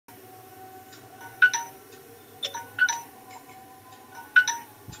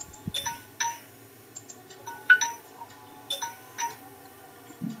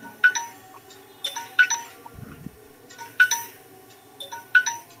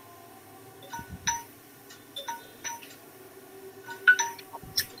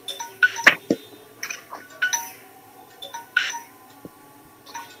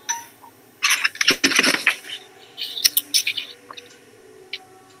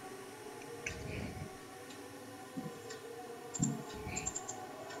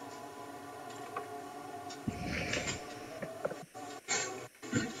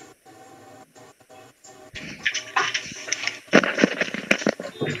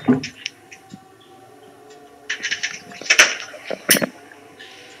Good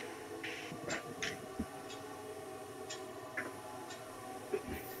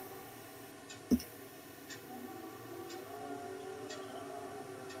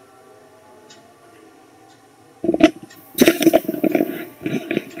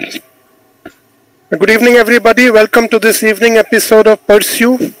evening, everybody. Welcome to this evening episode of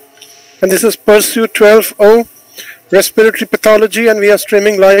Pursue. And this is Pursue 12.0, Respiratory Pathology, and we are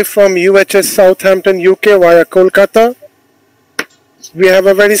streaming live from UHS Southampton, UK via Kolkata. We have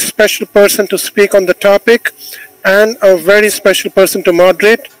a very special person to speak on the topic and a very special person to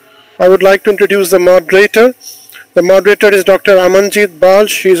moderate. I would like to introduce the moderator. The moderator is Dr. Amanjeet Bal.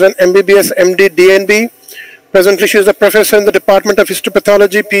 She is an MBBS MD DNB. Presently, she is a professor in the Department of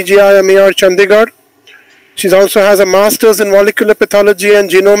Histopathology, Pgimer, Chandigarh. She also has a master's in molecular pathology and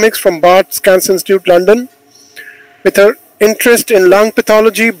genomics from Barts Cancer Institute, London. With her interest in lung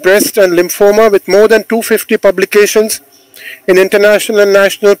pathology, breast and lymphoma, with more than 250 publications in international and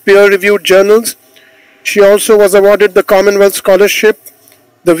national peer-reviewed journals. She also was awarded the Commonwealth Scholarship,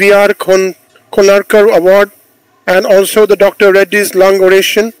 the V.R. Konarkar Award, and also the Dr. Reddy's Lung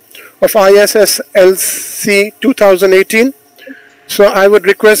Oration of ISSLC 2018. So I would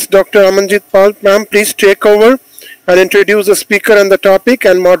request Dr. Amanjeet Pal, ma'am, please take over and introduce the speaker and the topic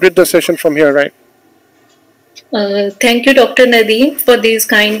and moderate the session from here, right? Thank you, Dr. Nadeem, for these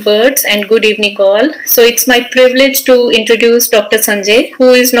kind words, and good evening all. So it's my privilege to introduce Dr. Sanjay, who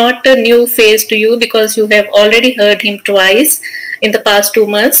is not a new face to you because you have already heard him twice in the past 2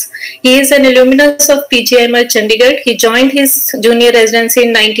 months. He is an alumnus of Pgimer Chandigarh. He joined his junior residency in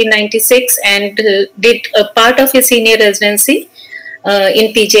 1996 and did a part of his senior residency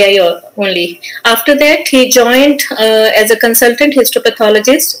in PGI only. After that, he joined as a consultant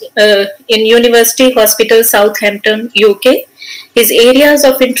histopathologist in University Hospital, Southampton, UK. His areas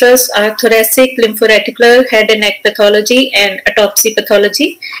of interest are thoracic, lymphoreticular, head and neck pathology, and autopsy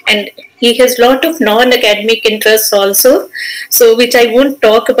pathology. And he has a lot of non-academic interests also, so which I won't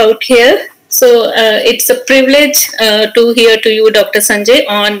talk about here. So it's a privilege to hear to you, Dr. Sanjay,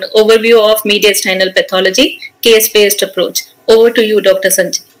 on overview of mediastinal pathology, case-based approach. Over to you, Dr.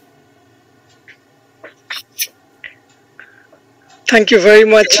 Sanjay. Thank you very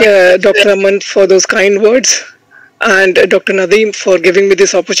much, Dr. Aman, for those kind words, and Dr. Nadeem for giving me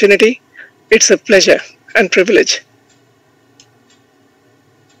this opportunity. It's a pleasure and privilege.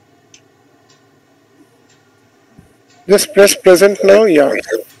 Just press present now, yeah.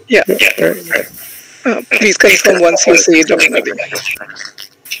 Yeah. Please confirm once you see Dr. Nadeem.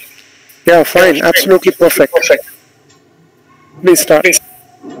 Yeah, fine, absolutely perfect. Please start.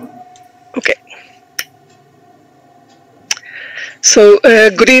 Okay. So,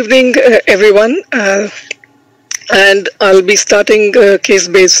 good evening, everyone. And I'll be starting a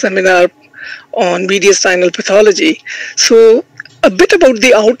case-based seminar on mediastinal pathology. So, a bit about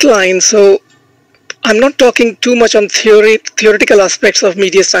the outline. So, I'm not talking too much on theoretical aspects of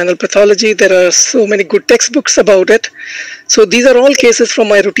mediastinal pathology. There are so many good textbooks about it. So these are all cases from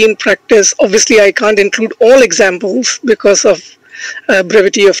my routine practice. Obviously, I can't include all examples because of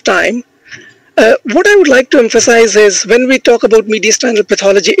brevity of time. What I would like to emphasize is when we talk about mediastinal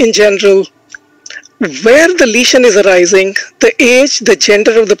pathology in general, where the lesion is arising, the age, the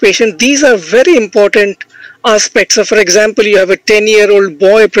gender of the patient, these are very important aspects. So for example, you have a 10-year-old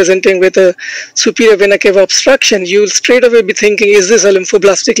boy presenting with a superior vena cava obstruction, you'll straight away be thinking, is this a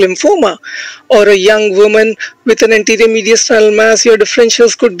lymphoblastic lymphoma? Or a young woman with an anterior mediastinal mass, your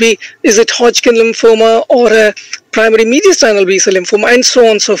differentials could be, is it Hodgkin lymphoma or a primary mediastinal B-cell lymphoma, and so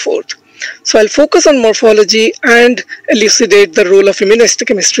on and so forth. So I'll focus on morphology and elucidate the role of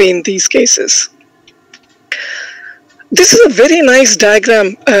immunohistochemistry in these cases. This is a very nice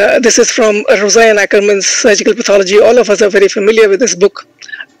diagram. This is from Jogai and Ackerman's Surgical Pathology. All of us are very familiar with this book.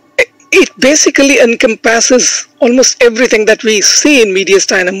 It basically encompasses almost everything that we see in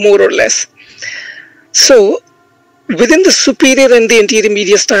mediastinum, more or less. So, within the superior and the anterior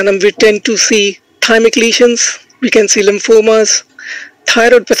mediastinum, we tend to see thymic lesions. We can see lymphomas,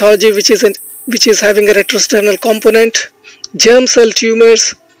 thyroid pathology, which is having a retrosternal component, germ cell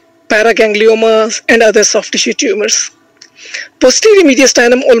tumors, paragangliomas, and other soft tissue tumors. Posterior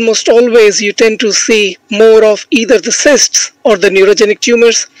mediastinum, almost always you tend to see more of either the cysts or the neurogenic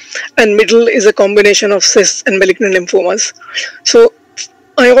tumors, and middle is a combination of cysts and malignant lymphomas. So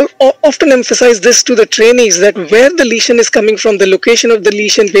I often emphasize this to the trainees, that where the lesion is coming from, the location of the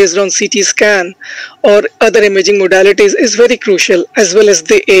lesion based on CT scan or other imaging modalities is very crucial, as well as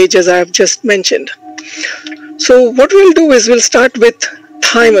the age, as I have just mentioned. So what we'll do is we'll start with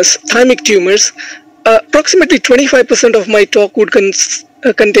thymic tumors. Approximately 25% of my talk would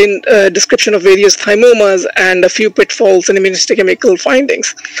contain a description of various thymomas and a few pitfalls and immunohistochemical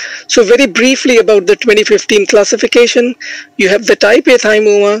findings. So very briefly about the 2015 classification, you have the type A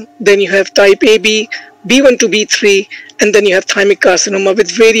thymoma, then you have type AB, B1 to B3, and then you have thymic carcinoma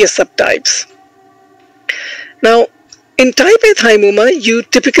with various subtypes. Now, in type A thymoma, you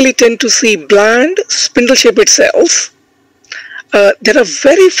typically tend to see bland, spindle-shaped cells. There are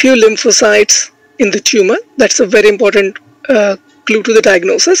very few lymphocytes in the tumor. That's a very important clue to the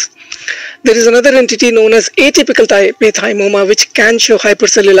diagnosis. There is another entity known as atypical type A thymoma, which can show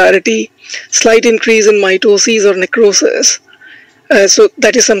hypercellularity, slight increase in mitosis or necrosis. So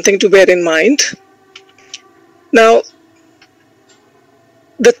that is something to bear in mind. Now,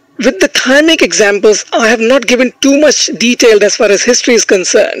 with the thymic examples, I have not given too much detail as far as history is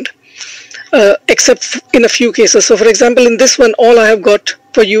concerned, except in a few cases. So for example, in this one, all I have got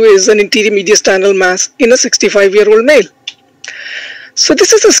for you is an interior mediastinal mass in a 65-year-old male. So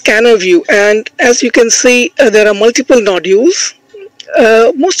this is a scanner view, and as you can see, there are multiple nodules.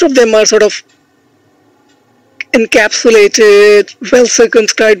 Most of them are sort of encapsulated, well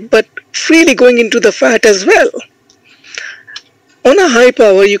circumscribed, but freely going into the fat as well. On a high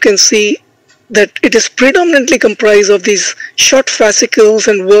power, you can see that it is predominantly comprised of these short fascicles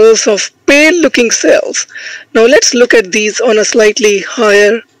and whorls of pale looking cells. Now let's look at these on a slightly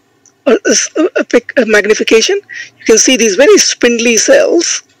higher magnification. You can see these very spindly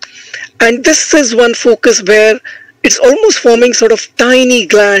cells, and this is one focus where it's almost forming sort of tiny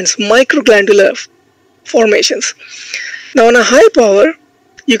glands, microglandular formations. Now on a high power,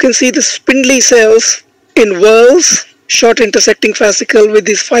 you can see the spindly cells in whorls, short intersecting fascicle with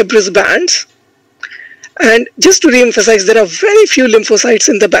these fibrous bands. And just to re-emphasize, there are very few lymphocytes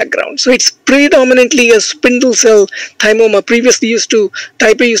in the background. So it's predominantly a spindle cell thymoma. Previously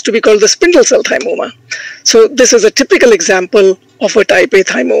type A used to be called the spindle cell thymoma. So this is a typical example of a type A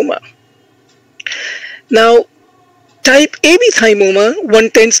thymoma. Now, type AB thymoma, one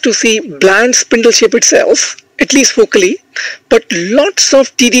tends to see bland spindle-shaped cells, at least focally, but lots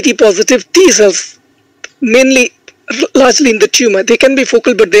of TDT positive T cells, largely in the tumor. They can be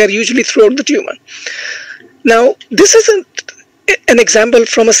focal, but they are usually throughout the tumor. Now, this is an example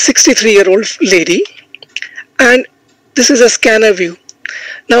from a 63-year-old lady, and this is a scanner view.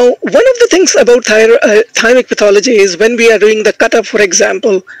 Now, one of the things about thymic pathology is when we are doing the cutup, for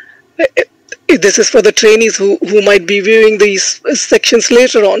example, this is for the trainees who might be viewing these sections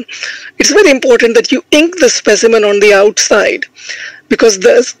later on, it's very important that you ink the specimen on the outside, because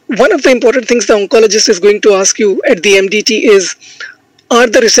one of the important things the oncologist is going to ask you at the MDT is, are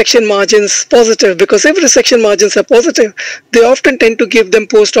the resection margins positive? Because if resection margins are positive, they often tend to give them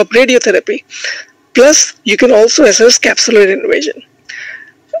post-op radiotherapy. Plus, you can also assess capsular invasion.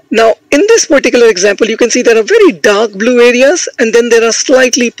 Now, in this particular example, you can see there are very dark blue areas, and then there are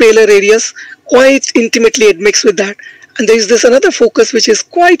slightly paler areas, quite intimately admixed with that. And there is this another focus which is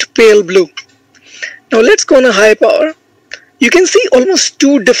quite pale blue. Now, let's go on a high power. You can see almost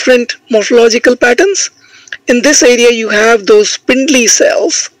two different morphological patterns. In this area, you have those spindly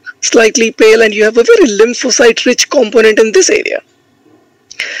cells, slightly pale, and you have a very lymphocyte-rich component in this area.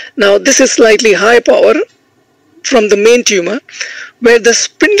 Now, this is slightly high power from the main tumor, where the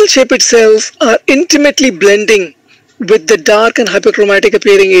spindle-shaped cells are intimately blending with the dark and hyperchromatic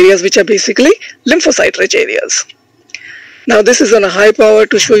appearing areas, which are basically lymphocyte-rich areas. Now, this is on a high power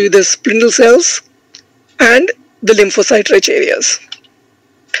to show you the spindle cells and the lymphocyte-rich areas.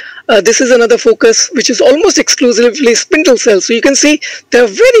 This is another focus which is almost exclusively spindle cells. So you can see there are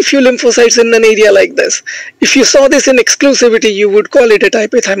very few lymphocytes in an area like this. If you saw this in exclusivity, you would call it a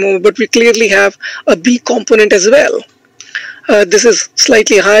type A thymoma, but we clearly have a B component as well. This is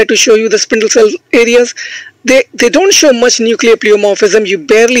slightly higher to show you the spindle cell areas. They don't show much nuclear pleomorphism. You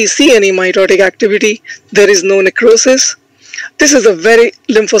barely see any mitotic activity. There is no necrosis. This is a very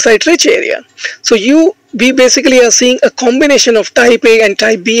lymphocyte-rich area. So we basically are seeing a combination of type A and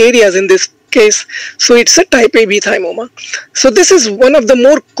type B areas in this case. So it's a type AB thymoma. So this is one of the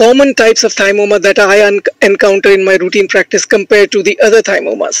more common types of thymoma that I encounter in my routine practice compared to the other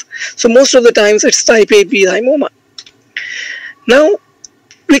thymomas. So most of the times it's type AB thymoma. Now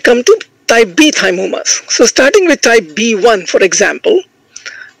we come to type B thymomas. So starting with type B1, for example,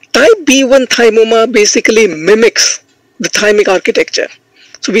 type B1 thymoma basically mimics the thymic architecture.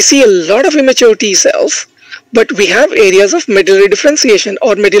 So we see a lot of immature T cells, but we have areas of medullary differentiation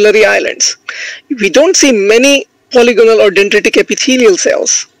or medullary islands. We don't see many polygonal or dendritic epithelial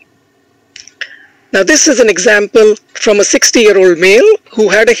cells. Now this is an example from a 60-year-old male who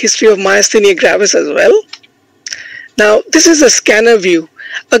had a history of myasthenia gravis as well. Now this is a scanner view.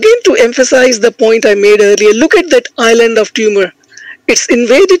 Again, to emphasize the point I made earlier, look at that island of tumor. it's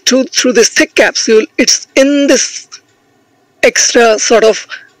invaded through this thick capsule. It's in this extra sort of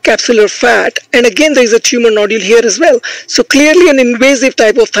capsular fat, and again there is a tumor nodule here as well. So clearly an invasive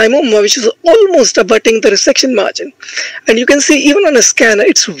type of thymoma which is almost abutting the resection margin. And you can see even on a scanner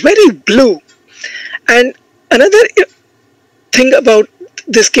it's very blue. And another thing about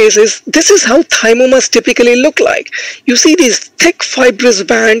this case is this is how thymomas typically look like. You see these thick fibrous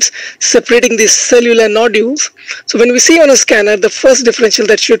bands separating these cellular nodules. So when we see on a scanner, the first differential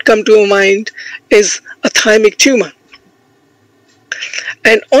that should come to our mind is a thymic tumor.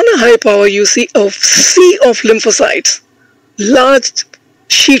 And on a high power, you see a sea of lymphocytes, large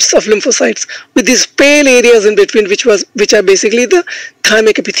sheets of lymphocytes with these pale areas in between, which are basically the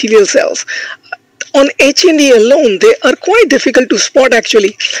thymic epithelial cells. On H&E alone, they are quite difficult to spot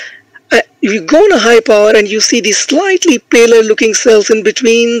actually. You go on a high power and you see these slightly paler looking cells in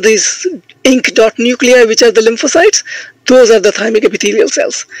between these ink dot nuclei, which are the lymphocytes. Those are the thymic epithelial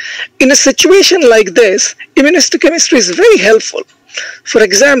cells. In a situation like this, immunohistochemistry is very helpful. For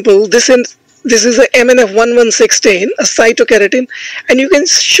example, this is a MNF1116, a cytokeratin, and you can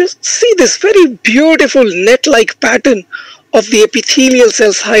see this very beautiful net-like pattern of the epithelial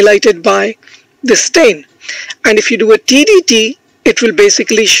cells highlighted by this stain. And if you do a TDT, it will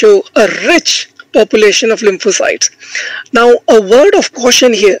basically show a rich population of lymphocytes. Now, a word of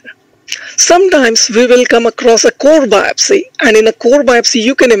caution here. Sometimes we will come across a core biopsy, and in a core biopsy,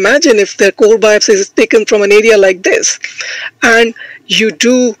 you can imagine if the core biopsy is taken from an area like this, and you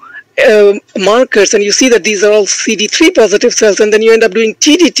do markers and you see that these are all CD3 positive cells, and then you end up doing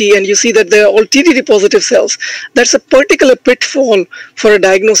TDT and you see that they're all TDT positive cells. That's a particular pitfall for a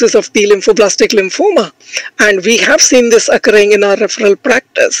diagnosis of T lymphoblastic lymphoma, and we have seen this occurring in our referral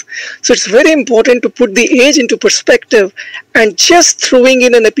practice. So it's very important to put the age into perspective, and just throwing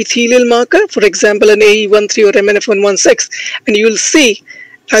in an epithelial marker, for example an AE13 or MNF116, and you will see,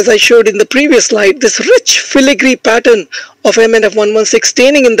 as I showed in the previous slide, this rich filigree pattern of MNF116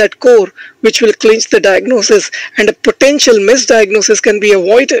 staining in that core, which will clinch the diagnosis, and a potential misdiagnosis can be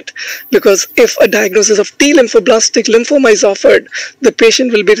avoided, because if a diagnosis of T lymphoblastic lymphoma is offered, the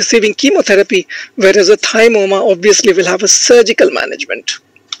patient will be receiving chemotherapy, whereas a thymoma obviously will have a surgical management.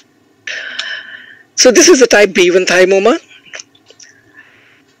 So this is a type B1 thymoma.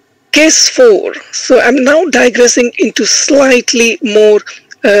 Case 4. So I'm now digressing into slightly more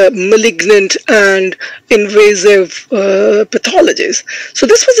malignant and invasive pathologies. So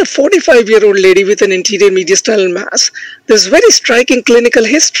this was a 45-year-old lady with an anterior mediastinal mass. There's very striking clinical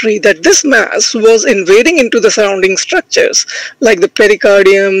history that this mass was invading into the surrounding structures like the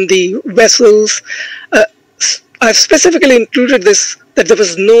pericardium, the vessels. I've specifically included this, that there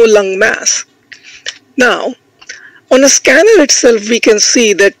was no lung mass. Now, on a scanner itself, we can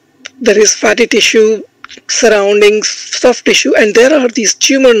see that there is fatty tissue surrounding soft tissue, and there are these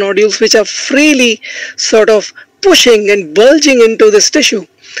tumor nodules which are freely sort of pushing and bulging into this tissue.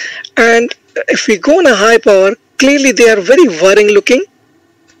 And if we go on a high power, clearly they are very worrying looking.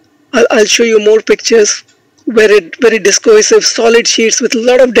 I'll show you more pictures, very discohesive solid sheets with a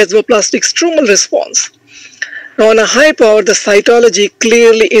lot of desmoplastic stromal response. Now on a high power, the cytology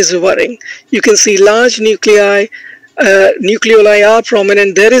clearly is worrying. You can see large nuclei, nucleoli are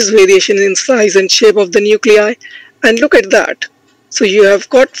prominent. There is variation in size and shape of the nuclei, and look at that. So you have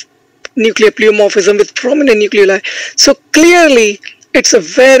got nuclear pleomorphism with prominent nucleoli. So clearly it's a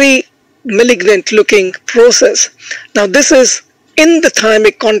very malignant looking process. Now this is in the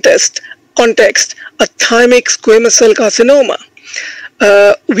thymic context, a thymic squamous cell carcinoma.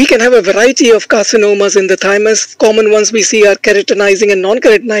 We can have a variety of carcinomas in the thymus. Common ones we see are keratinizing and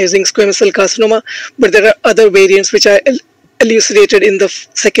non-keratinizing squamous cell carcinoma, but there are other variants which are elucidated in the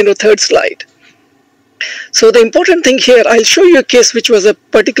second or third slide. So the important thing here, I'll show you a case which was a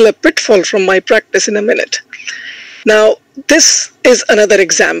particular pitfall from my practice in a minute. Now, this is another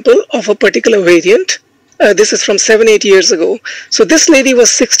example of a particular variant. This is from 7-8 years ago. So this lady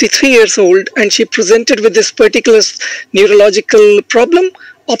was 63 years old, and she presented with this particular neurological problem,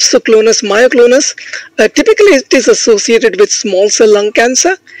 opsoclonus myoclonus. Typically it is associated with small cell lung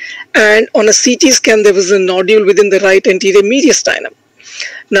cancer, and on a CT scan there was a nodule within the right anterior mediastinum.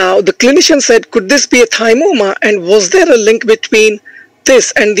 Now the clinician said, could this be a thymoma, and was there a link between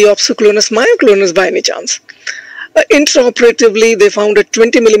this and the opsoclonus myoclonus by any chance? Intraoperatively, they found a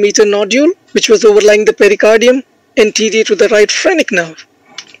 20 millimeter nodule which was overlying the pericardium anterior to the right phrenic nerve.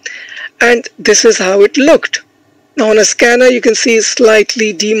 And this is how it looked. Now on a scanner, you can see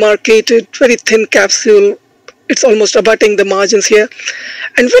slightly demarcated, very thin capsule. It's almost abutting the margins here.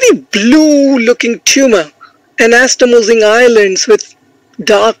 And very blue looking tumor, anastomosing islands with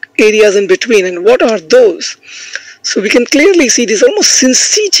dark areas in between. And what are those? So we can clearly see this almost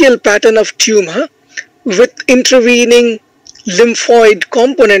syncytial pattern of tumor with intervening lymphoid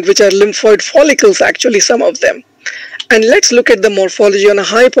component, which are lymphoid follicles, actually, some of them. And let's look at the morphology on a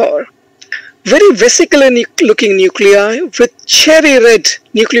high power. Very vesicular looking nuclei with cherry red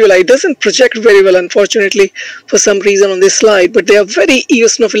nucleoli. It doesn't project very well, unfortunately, for some reason on this slide, but they are very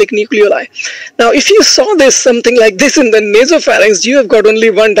eosinophilic nucleoli. Now, if you saw this, something like this in the nasopharynx, you have got only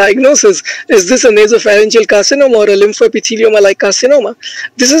one diagnosis. Is this a nasopharyngeal carcinoma or a lymphoepithelioma-like carcinoma?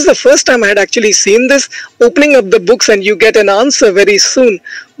 This is the first time I had actually seen this. Opening up the books and you get an answer very soon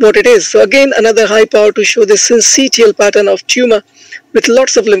what it is. So again, another high power to show this syncytial pattern of tumor with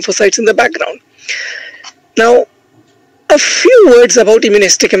lots of lymphocytes in the background. Now, a few words about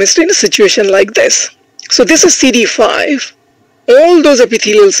immunohistochemistry in a situation like this. So this is CD5, all those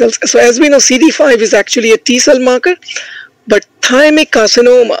epithelial cells. So as we know, CD5 is actually a T cell marker, but thymic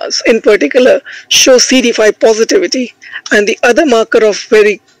carcinomas in particular show CD5 positivity. And the other marker of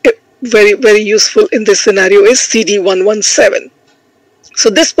very useful in this scenario is CD117. So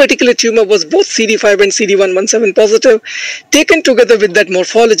this particular tumor was both CD5 and CD117 positive. Taken together with that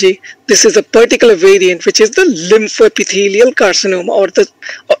morphology, this is a particular variant, which is the lymphoepithelial carcinoma, or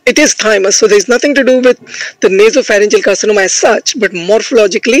it is thymus. So there is nothing to do with the nasopharyngeal carcinoma as such, but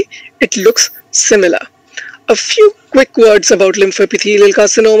morphologically it looks similar. A few quick words about lymphoepithelial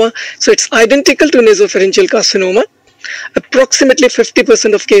carcinoma. So it's identical to nasopharyngeal carcinoma. Approximately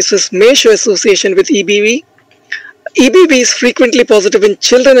 50% of cases may show association with EBV. EBV is frequently positive in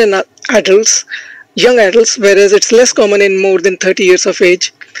children and adults, young adults, whereas it's less common in more than 30 years of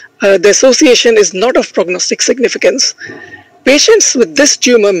age. The association is not of prognostic significance. Patients with this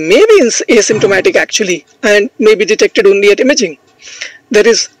tumor may be asymptomatic actually and may be detected only at imaging. There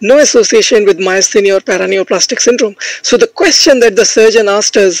is no association with myasthenia or paraneoplastic syndrome. So the question that the surgeon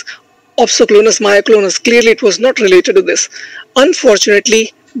asked us, opsoclonus, myoclonus, clearly it was not related to this.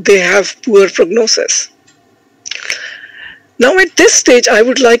 Unfortunately, they have poor prognosis. Now at this stage, I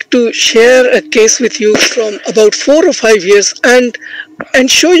would like to share a case with you from about 4 or 5 years and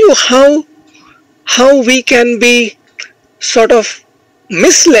show you how we can be sort of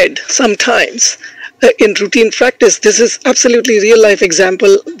misled sometimes in routine practice. This is absolutely real life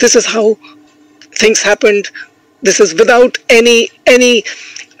example. This is how things happened. This is without any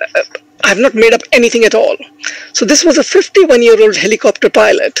I've not made up anything at all. So this was a 51-year-old helicopter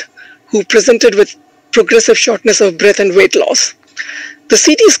pilot who presented with progressive shortness of breath and weight loss. The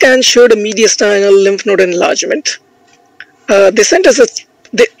CT scan showed a mediastinal lymph node enlargement. They sent us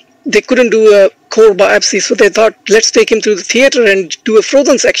they couldn't do a core biopsy, so they thought, let's take him to the theater and do a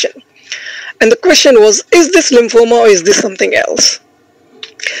frozen section. And the question was, is this lymphoma or is this something else?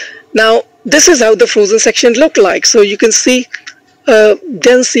 Now, this is how the frozen section looked like. So you can see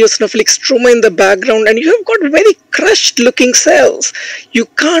dense eosinophilic stroma in the background, and you have got very crushed looking cells. You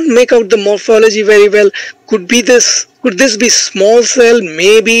can't make out the morphology very well. Could this be small cell?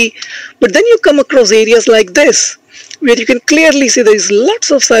 Maybe. But then you come across areas like this, where you can clearly see there is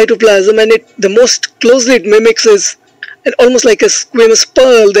lots of cytoplasm, and the most closely it mimics is almost like a squamous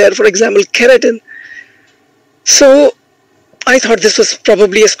pearl there, for example, keratin. So I thought this was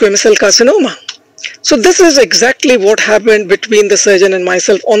probably a squamous cell carcinoma. So this is exactly what happened between the surgeon and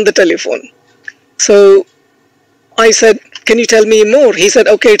myself on the telephone. So I said, can you tell me more? He said,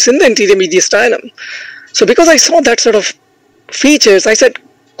 okay, it's in the anterior mediastinum. So because I saw that sort of features, I said,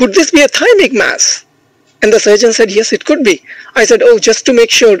 could this be a thymic mass? And the surgeon said, yes, it could be. I said, oh, just to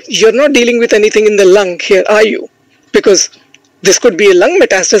make sure, you're not dealing with anything in the lung here, are you? Because this could be a lung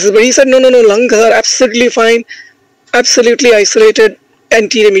metastasis. But he said, no, lungs are absolutely fine, absolutely isolated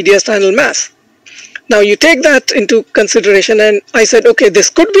anterior mediastinal mass. Now you take that into consideration, and I said, okay, this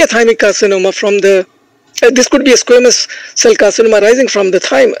could be a thymic carcinoma from this could be a squamous cell carcinoma rising from the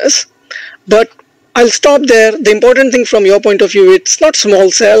thymus, but I'll stop there. The important thing from your point of view, it's not small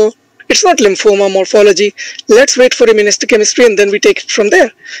cell, it's not lymphoma morphology. Let's wait for immunohistochemistry and then we take it from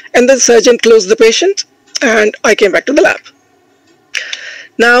there. And the surgeon closed the patient and I came back to the lab.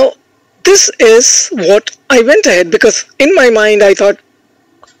 Now, this is what I went ahead, because in my mind I thought,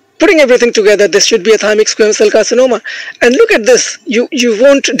 putting everything together, this should be a thymic squamous cell carcinoma. And look at this. You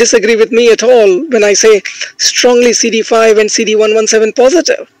won't disagree with me at all when I say strongly CD5 and CD117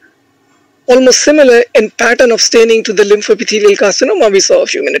 positive. Almost similar in pattern of staining to the lymphoepithelial carcinoma we saw a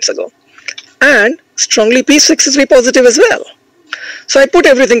few minutes ago. And strongly P63 positive as well. So I put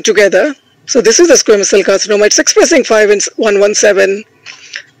everything together. So this is a squamous cell carcinoma. It's expressing 5 and 117.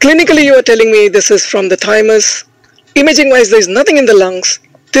 Clinically, you are telling me this is from the thymus. Imaging-wise, there is nothing in the lungs.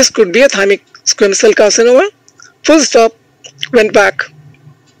 This could be a thymic squamous cell carcinoma. Full stop, went back.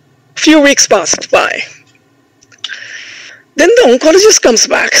 Few weeks passed by. Then the oncologist comes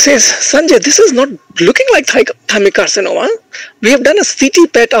back, says, Sanjay, this is not looking like thymic carcinoma. We have done a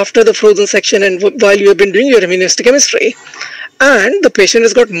CT PET after the frozen section and while you have been doing your immunohistochemistry, and the patient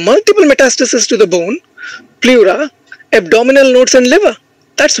has got multiple metastases to the bone, pleura, abdominal nodes and liver.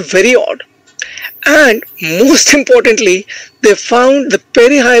 That's very odd. And most importantly, they found the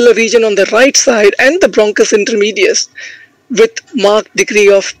perihilar region on the right side and the bronchus intermedius with marked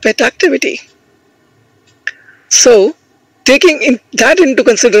degree of PET activity. So, taking that into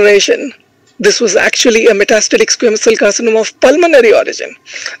consideration, this was actually a metastatic squamous cell carcinoma of pulmonary origin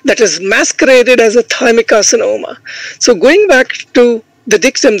that is masqueraded as a thymic carcinoma. So going back to the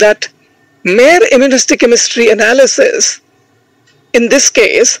dictum that mere immunohistochemistry analysis in this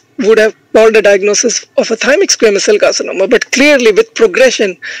case would have called a diagnosis of a thymic squamous cell carcinoma, but clearly with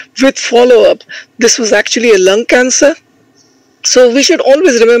progression, with follow-up, this was actually a lung cancer. So we should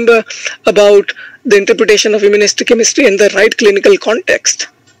always remember about the interpretation of immunohistochemistry in the right clinical context.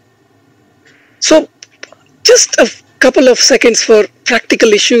 So just a couple of seconds for practical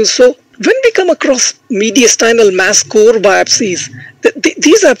issues. So when we come across mediastinal mass core biopsies,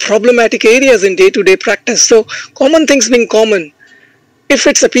 these are problematic areas in day-to-day practice. So common things being common, if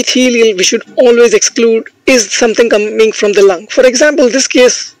it's epithelial, we should always exclude is something coming from the lung. For example, this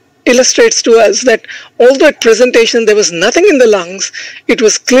case illustrates to us that although at presentation there was nothing in the lungs, it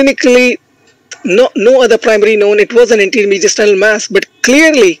was clinically no other primary known. It was an intermediastinal mass, but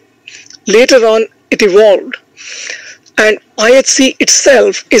clearly later on it evolved. And IHC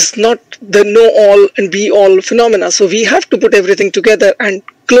itself is not the know-all and be-all phenomena. So we have to put everything together, and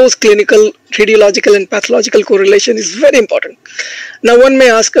close clinical, radiological and pathological correlation is very important. Now one may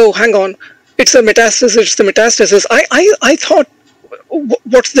ask, oh, hang on, it's a metastasis, it's the metastasis. I thought,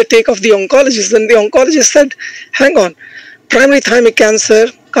 what's the take of the oncologist? And the oncologist said, hang on, primary thymic cancer,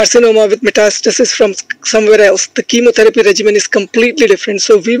 carcinoma with metastasis from somewhere else, the chemotherapy regimen is completely different.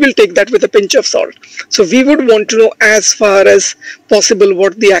 So we will take that with a pinch of salt. So we would want to know as far as possible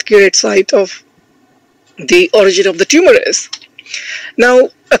what the accurate site of the origin of the tumor is. Now,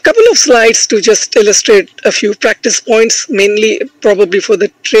 a couple of slides to just illustrate a few practice points, mainly probably for the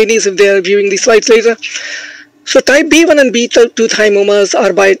trainees if they are viewing these slides later. So type B1 and B2 thymomas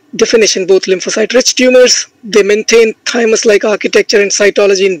are by definition both lymphocyte-rich tumors. They maintain thymus-like architecture and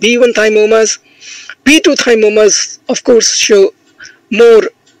cytology in B1 thymomas. B2 thymomas, of course, show more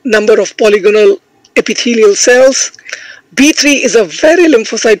number of polygonal epithelial cells. B3 is a very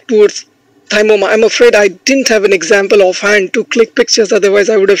lymphocyte-poor thymoma. I'm afraid I didn't have an example offhand to click pictures, otherwise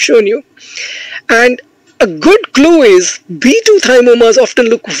I would have shown you. And a good clue is B2 thymomas often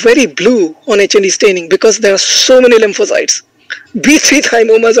look very blue on H&E staining because there are so many lymphocytes. B3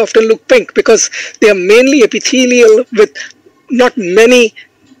 thymomas often look pink because they are mainly epithelial with not many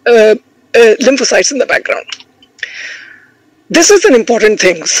lymphocytes in the background. This is an important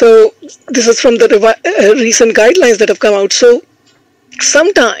thing. So this is from the recent guidelines that have come out. So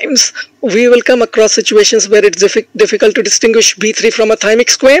sometimes we will come across situations where it's difficult to distinguish B3 from a thymic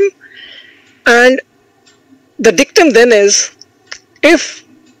squame, and the dictum then is, if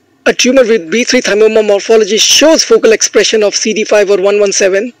a tumor with B3 thymoma morphology shows focal expression of CD5 or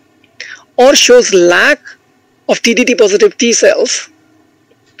 117 or shows lack of TDT positive T cells,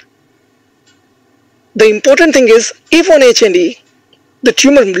 the important thing is, if on H&E the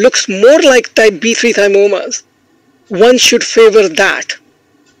tumor looks more like type B3 thymomas, one should favor that.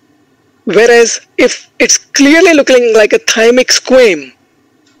 Whereas if it's clearly looking like a thymic squame,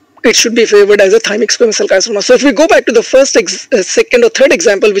 it should be favored as a thymic squamous cell carcinoma. So if we go back to the first, second or third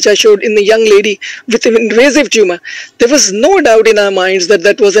example which I showed in the young lady with an invasive tumor, there was no doubt in our minds that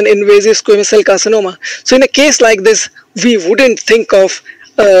that was an invasive squamous cell carcinoma. So in a case like this, we wouldn't think of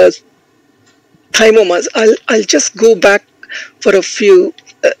thymomas. I'll just go back for a few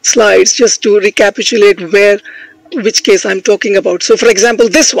slides just to recapitulate which case I'm talking about. So for example,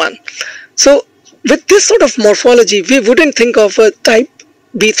 this one. So with this sort of morphology, we wouldn't think of a type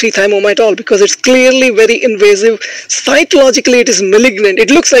B3 thymoma at all because it's clearly very invasive. Cytologically, it is malignant. It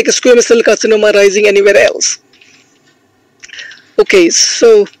looks like a squamous cell carcinoma rising anywhere else. Okay,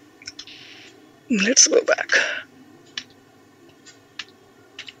 so let's go back.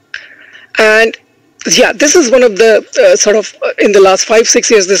 And yeah, this is one of the in the last 5-6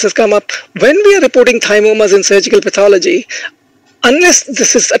 years this has come up. When we are reporting thymomas in surgical pathology, unless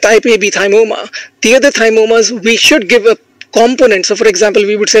this is a type AB thymoma, the other thymomas we should give a component. So for example,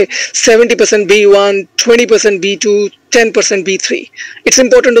 we would say 70% B1, 20% B2, 10% B3. It's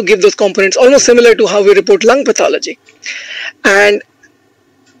important to give those components, almost similar to how we report lung pathology. And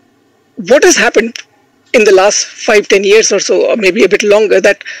what has happened in the last 5-10 years or so, or maybe a bit longer,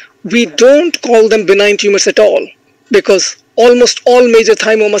 that we don't call them benign tumors at all, because almost all major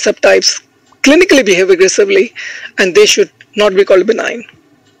thymoma subtypes clinically behave aggressively, and they should not be called benign.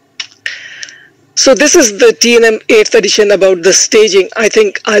 So this is the TNM 8th edition about the staging. I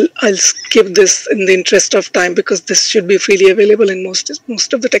think I'll skip this in the interest of time because this should be freely available in most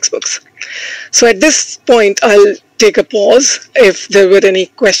of the textbooks. So at this point, I'll take a pause. If there were any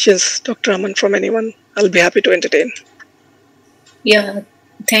questions, Dr. Aman, from anyone, I'll be happy to entertain. Yeah,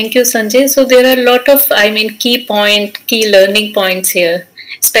 thank you, Sanjay. So there are a lot of, key learning points here,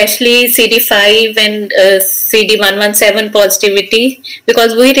 especially CD5 and CD117 positivity,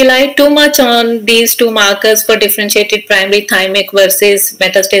 because we rely too much on these two markers for differentiated primary thymic versus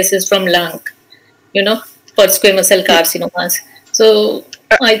metastasis from lung, for squamous cell carcinomas. So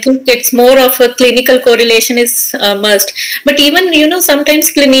I think it's more of a clinical correlation is a must. But even, sometimes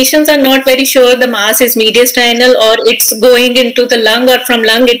clinicians are not very sure the mass is mediastinal or it's going into the lung, or from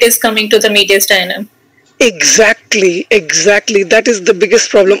lung it is coming to the mediastinum. Exactly. That is the biggest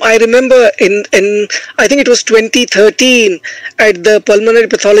problem. I remember in I think it was 2013 at the Pulmonary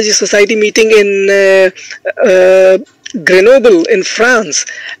Pathology Society meeting in Grenoble in France,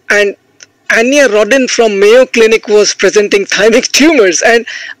 and Anya Rodin from Mayo Clinic was presenting thymic tumors, and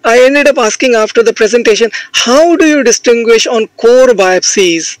I ended up asking after the presentation, how do you distinguish on core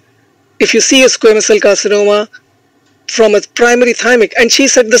biopsies if you see a squamous cell carcinoma from a primary thymic? And she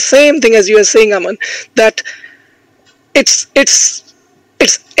said the same thing as you are saying, Aman, that it's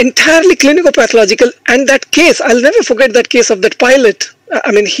entirely clinical pathological. And that case, I'll never forget that case of that pilot.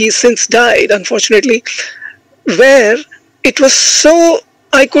 I mean, he's since died, unfortunately, where it was so,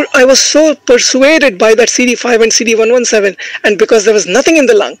 I was so persuaded by that CD5 and CD117, and because there was nothing in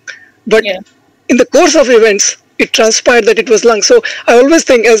the lung, but in the course of events, it transpired that it was lung. So I always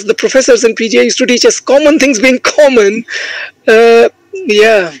think, as the professors in PGI used to teach us, common things being common.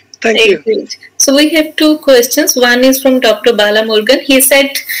 Thank you. So we have two questions. One is from Dr. Bala Murugan. He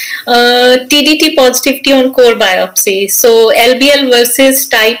said TDT positivity on core biopsy. So LBL versus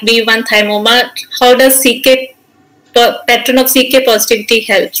type B1 thymoma, how does pattern of CK positivity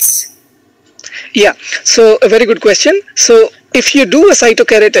helps? Yeah, so a very good question. So if you do a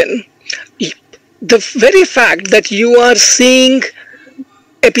cytokeratin, the very fact that you are seeing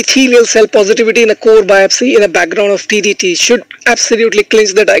epithelial cell positivity in a core biopsy in a background of TDT should absolutely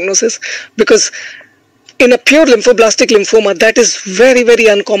clinch the diagnosis, because in a pure lymphoblastic lymphoma, that is very, very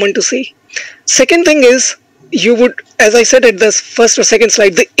uncommon to see. Second thing is, you would, as I said at the first or second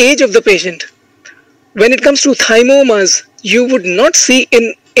slide, the age of the patient. When it comes to thymomas, you would not see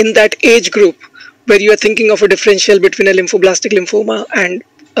in that age group where you are thinking of a differential between a lymphoblastic lymphoma and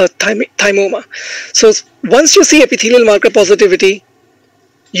a thymoma. So once you see epithelial marker positivity,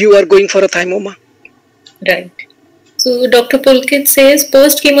 you are going for a thymoma. Right. So Dr. Pulkit says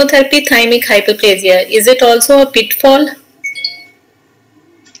post-chemotherapy thymic hyperplasia, is it also a pitfall?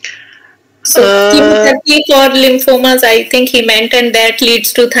 So chemotherapy for lymphomas, I think he meant, and that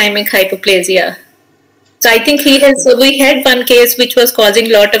leads to thymic hyperplasia. So I think we had one case which was causing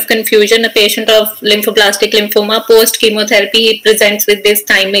a lot of confusion, a patient of lymphoblastic lymphoma post-chemotherapy, he presents with this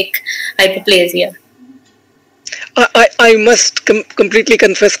thymic hyperplasia. I must completely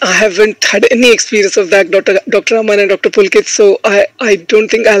confess, I haven't had any experience of that, Dr. Aman and Dr. Pulkit, so I don't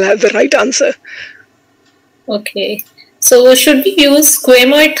think I'll have the right answer. Okay. So should we use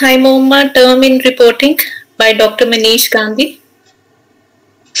squamoid thymoma term in reporting by Dr. Manish Gandhi?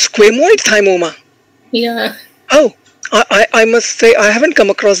 Squamoid thymoma? Yeah. Oh, I must say I haven't come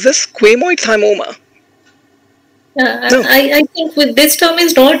across this squamoid thymoma. No. I think with this term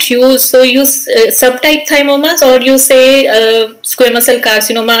is not used. So use subtype thymomas, or you say squamous cell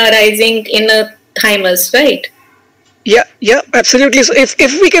carcinoma arising in a thymus, right? Yeah, absolutely. So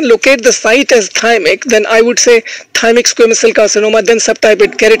if we can locate the site as thymic, then I would say thymic squamous cell carcinoma, then subtype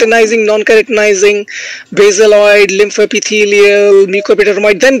it keratinizing, non-keratinizing, basaloid, lymphoepithelial,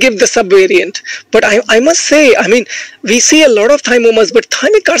 mucoepidermoid, then give the subvariant. But I must say, I mean, we see a lot of thymomas, but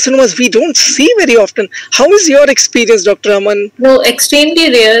thymic carcinomas we don't see very often. How is your experience, Dr. Aman? No, extremely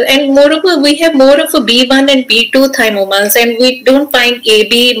rare. And moreover, we have more of a B1 and B2 thymomas, and we don't find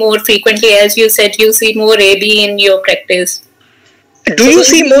AB more frequently. As you said, you see more AB in your practice. Do you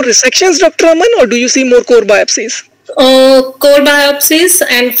see more resections, Dr. Aman, or do you see more core biopsies? Core biopsies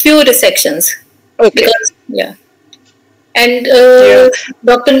and few resections. Okay. Because, and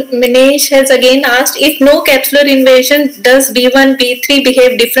Dr. Manish has again asked, if no capsular invasion, does B1, B3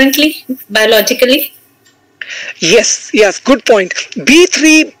 behave differently biologically? Yes, good point.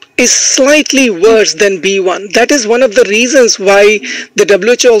 B3 is slightly worse than B1. That is one of the reasons why the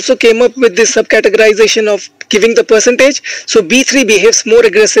WHO also came up with this subcategorization of giving the percentage. So B3 behaves more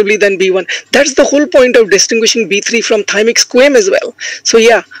aggressively than B1. That's the whole point of distinguishing B3 from thymic squam as well. So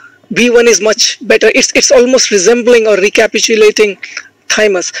yeah, B1 is much better. It's almost resembling or recapitulating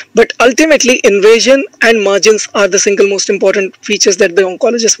thymus. But ultimately, invasion and margins are the single most important features that the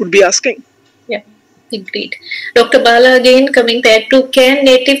oncologist would be asking. Yeah, agreed. Dr. Bala, again coming back to, can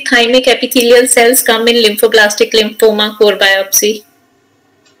native thymic epithelial cells come in lymphoblastic lymphoma core biopsy?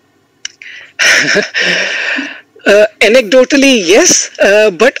 Anecdotally, yes,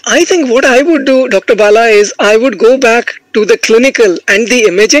 but I think what I would do, Dr. Bala, is I would go back to the clinical and the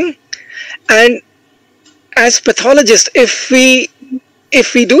imaging, and as pathologists, if we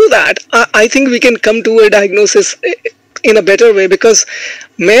do that, I think we can come to a diagnosis in a better way, because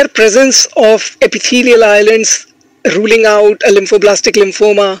mere presence of epithelial islands ruling out a lymphoblastic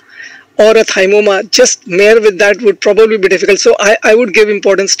lymphoma or a thymoma, just mere with that would probably be difficult. So I would give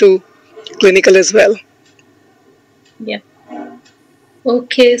importance to clinical as well. Yeah.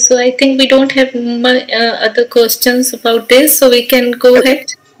 Okay, so I think we don't have other questions about this, so we can go ahead.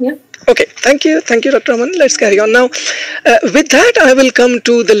 Yeah. Okay, thank you, Dr. Aman. Let's carry on now. With that, I will come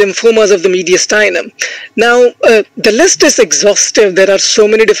to the lymphomas of the mediastinum. Now, the list is exhaustive. There are so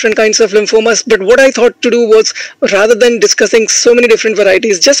many different kinds of lymphomas, but what I thought to do was, rather than discussing so many different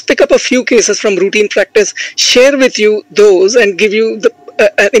varieties, just pick up a few cases from routine practice, share with you those, and give you the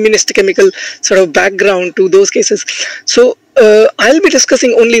an immunohistochemical sort of background to those cases. So I'll be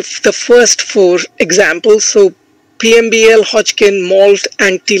discussing only the first 4 examples. So PMBL, Hodgkin, MALT,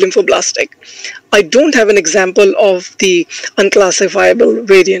 and T lymphoblastic. I don't have an example of the unclassifiable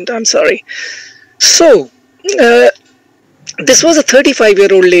variant, I'm sorry. So this was a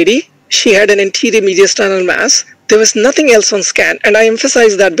 35-year-old lady. She had an anterior mediastinal mass. There was nothing else on scan, and I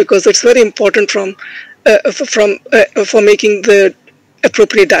emphasize that because it's very important for making the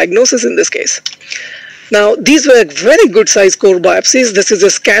appropriate diagnosis in this case. Now, these were very good size core biopsies. This is a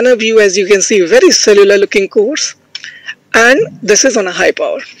scanner view, as you can see, very cellular looking cores. And this is on a high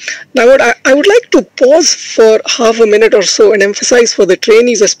power. Now, what I would like to pause for half a minute or so and emphasize for the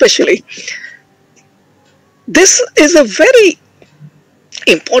trainees especially. This is a very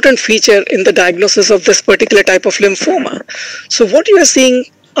important feature in the diagnosis of this particular type of lymphoma. So what you are seeing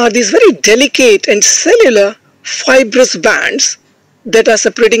are these very delicate and cellular fibrous bands that are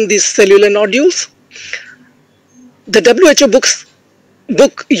separating these cellular nodules. The WHO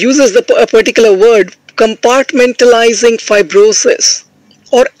book uses a particular word, compartmentalizing fibrosis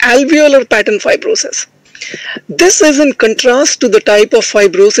or alveolar pattern fibrosis. This is in contrast to the type of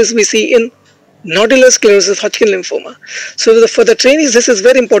fibrosis we see in nodular sclerosis Hodgkin lymphoma. So for the trainees, this is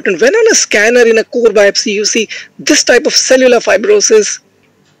very important. When on a scanner in a core biopsy, you see this type of cellular fibrosis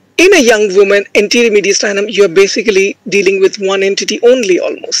in a young woman, anterior mediastinum, you are basically dealing with one entity only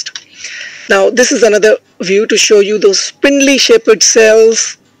almost. Now, this is another view to show you those spindly shaped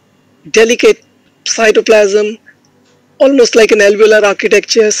cells, delicate cytoplasm, almost like an alveolar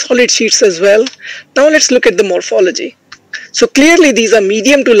architecture, solid sheets as well. Now, let's look at the morphology. So clearly, these are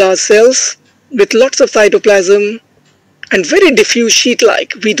medium to large cells with lots of cytoplasm and very diffuse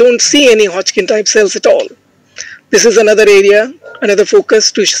sheet-like. We don't see any Hodgkin type cells at all. This is another area, another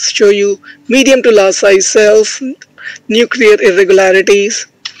focus to show you medium to large size cells, nuclear irregularities.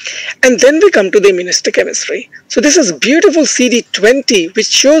 And then we come to the immunohistochemistry. So this is beautiful CD20, which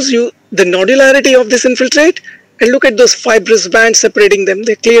shows you the nodularity of this infiltrate. And look at those fibrous bands separating them.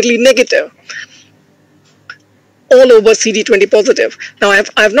 They're clearly negative. All over CD20 positive. Now I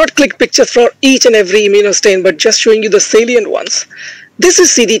have not clicked pictures for each and every immunostain, but just showing you the salient ones. This is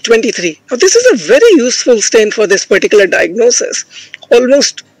CD23. Now this is a very useful stain for this particular diagnosis.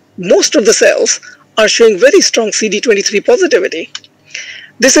 Almost most of the cells are showing very strong CD23 positivity.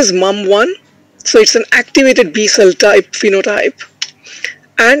 This is MUM1, so it's an activated B cell type phenotype.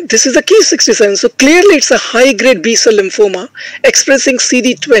 And this is a Ki67, so clearly it's a high-grade B cell lymphoma expressing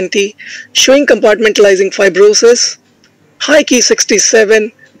CD20, showing compartmentalizing fibrosis, high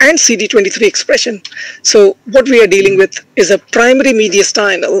Ki67, and CD23 expression. So what we are dealing with is a primary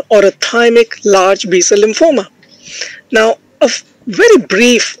mediastinal or a thymic large B cell lymphoma. Now, a very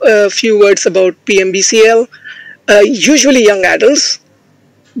brief few words about PMBCL. Usually young adults.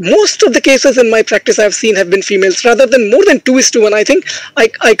 Most of the cases in my practice I've seen have been females, rather than more than 2:1. I think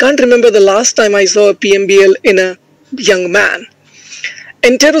I can't remember the last time I saw a PMBL in a young man.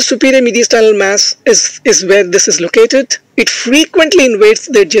 Anterosuperior mediastinal mass is where this is located. It frequently invades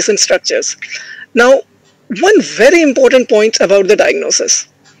the adjacent structures. Now, one very important point about the diagnosis.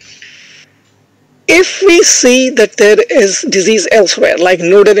 If we see that there is disease elsewhere, like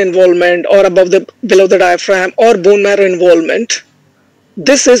nodal involvement or below the diaphragm or bone marrow involvement,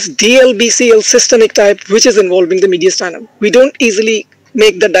 This is DLBCL systemic type, which is involving the mediastinum. We don't easily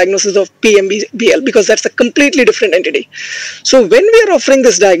make the diagnosis of PMBL because that's a completely different entity. So when we are offering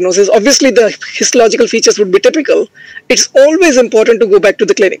this diagnosis, obviously the histological features would be typical. It's always important to go back to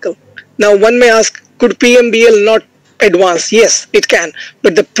the clinical. Now one may ask, could PMBL not advance? Yes, it can,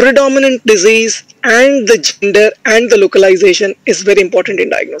 but the predominant disease and the gender and the localization is very important in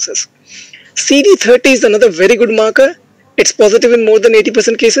diagnosis. CD30 is another very good marker. It's positive in more than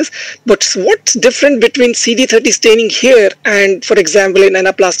 80% cases. But what's different between CD30 staining here and, for example, in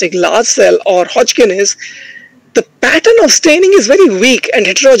anaplastic large cell or Hodgkin is the pattern of staining is very weak and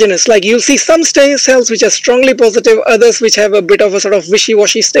heterogeneous. Like you'll see some cells which are strongly positive, others which have a bit of a sort of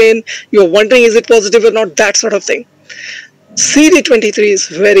wishy-washy stain. You're wondering is it positive or not, that sort of thing. CD23 is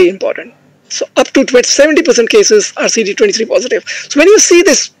very important. So up to 70% cases are CD23 positive. So when you see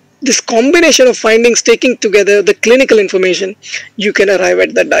this combination of findings taking together the clinical information, you can arrive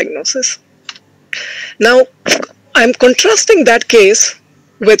at that diagnosis. Now, I'm contrasting that case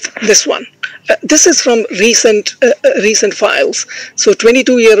with this one. This is from recent files. So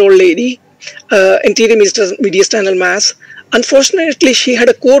 22-year-old lady, anterior mediastinal mass. Unfortunately, she had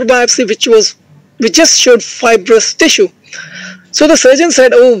a core biopsy which just showed fibrous tissue. So the surgeon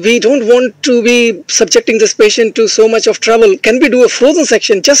said, oh, we don't want to be subjecting this patient to so much of trouble. Can we do a frozen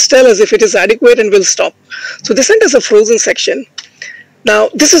section? Just tell us if it is adequate and we'll stop. So they sent us a frozen section. Now,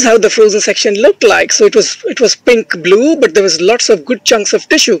 this is how the frozen section looked like. So it was pink blue, but there was lots of good chunks of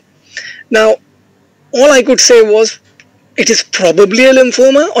tissue. Now, all I could say was, it is probably a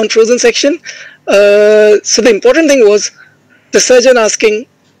lymphoma on frozen section. So the important thing was the surgeon asking,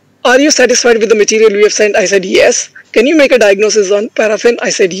 are you satisfied with the material we have sent? I said, yes. Can you make a diagnosis on paraffin? I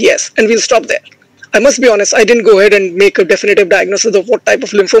said, yes. And we'll stop there. I must be honest, I didn't go ahead and make a definitive diagnosis of what type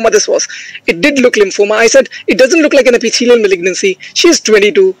of lymphoma this was. It did look lymphoma. I said, it doesn't look like an epithelial malignancy. She's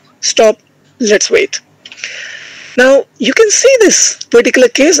 22. Stop. Let's wait. Now, you can see this particular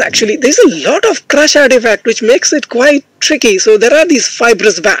case actually. There's a lot of crush artifact which makes it quite tricky. So there are these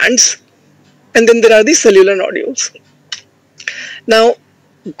fibrous bands and then there are these cellular nodules. Now,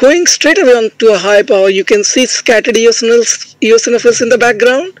 going straight away on to a high power, you can see scattered eosinophils in the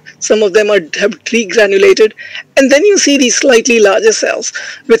background. Some of them have degranulated. And then you see these slightly larger cells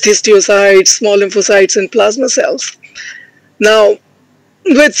with histiocytes, small lymphocytes, and plasma cells. Now,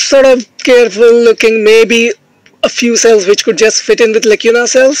 with sort of careful looking, maybe a few cells which could just fit in with lacunar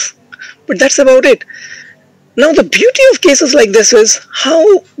cells, but that's about it. Now, the beauty of cases like this is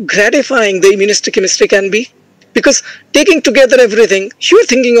how gratifying the immunohistochemistry can be. Because taking together everything, you're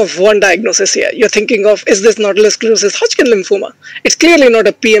thinking of one diagnosis here. You're thinking of, is this nodular sclerosis Hodgkin lymphoma? It's clearly not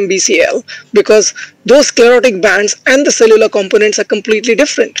a PMBCL because those sclerotic bands and the cellular components are completely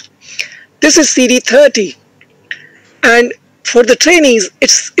different. This is CD30. And for the trainees,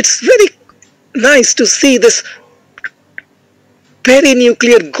 it's very nice to see this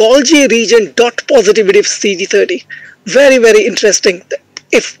perinuclear Golgi region dot positivity of CD30. Very, very interesting.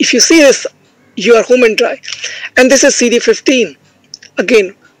 If you see this, you are home and dry. And this is CD15.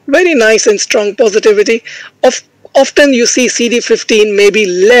 Again, very nice and strong positivity. Often you see CD15 maybe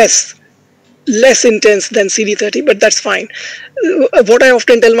less intense than CD30, but that's fine. What I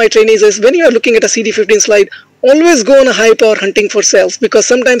often tell my trainees is when you are looking at a CD15 slide, always go on a high power hunting for cells because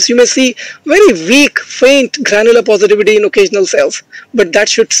sometimes you may see very weak, faint granular positivity in occasional cells, but that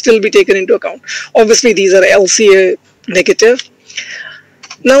should still be taken into account. Obviously, these are LCA negative.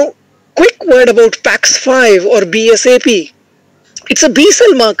 Now, quick word about PAX5 or BSAP. It's a B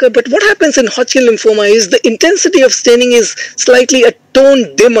cell marker, but what happens in Hodgkin lymphoma is the intensity of staining is slightly a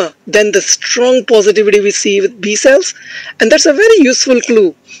tone dimmer than the strong positivity we see with B cells. And that's a very useful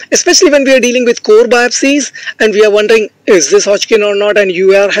clue, especially when we are dealing with core biopsies and we are wondering, is this Hodgkin or not? And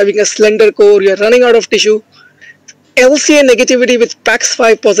you are having a slender core, you are running out of tissue. LCA negativity with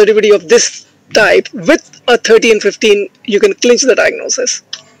PAX5 positivity of this type with a 30 and 15, you can clinch the diagnosis.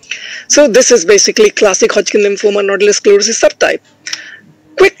 So this is basically classic Hodgkin lymphoma nodular sclerosis subtype.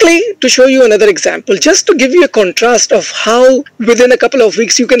 Quickly, to show you another example, just to give you a contrast of how within a couple of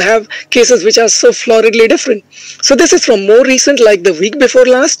weeks you can have cases which are so floridly different. So this is from more recent, like the week before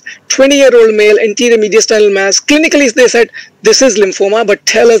last, 20-year-old male, anterior mediastinal mass. Clinically, they said, this is lymphoma, but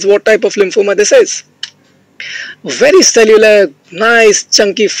tell us what type of lymphoma this is. Very cellular, nice,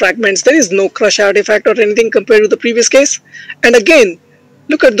 chunky fragments. There is no crush artifact or anything compared to the previous case. And again,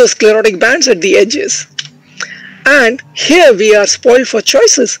 look at those sclerotic bands at the edges. And here we are spoiled for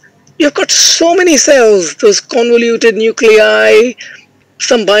choices. You've got so many cells, those convoluted nuclei,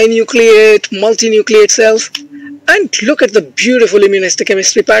 some binucleate, multinucleate cells. And look at the beautiful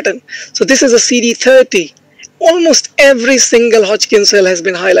immunohistochemistry pattern. So this is a CD30. almost every single Hodgkin cell has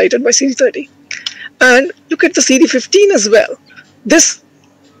been highlighted by CD30. And look at the CD15 as well. This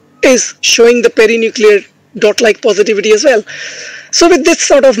is showing the perinuclear dot-like positivity as well. So with this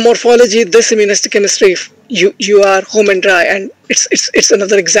sort of morphology, this immunohistochemistry, you are home and dry, and it's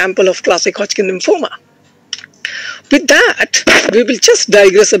another example of classic Hodgkin lymphoma. With that, we will just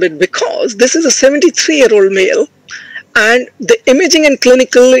digress a bit, because this is a 73-year-old male, and the imaging and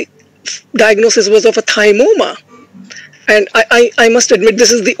clinical diagnosis was of a thymoma. And I must admit,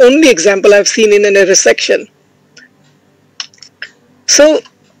 this is the only example I've seen in a resection. So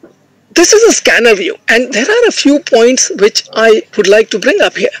this is a scanner view, and there are a few points which I would like to bring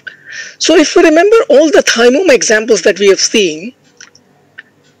up here. So if you remember all the thymoma examples that we have seen,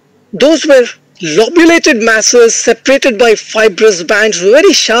 those were lobulated masses separated by fibrous bands,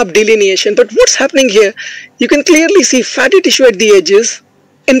 very sharp delineation. But what's happening here, you can clearly see fatty tissue at the edges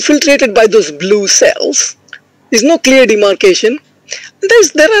infiltrated by those blue cells. There's no clear demarcation.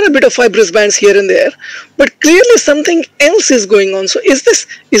 There are a bit of fibrous bands here and there, but clearly something else is going on. So is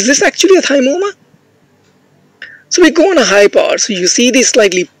this actually a thymoma? So we go on a high power. So you see these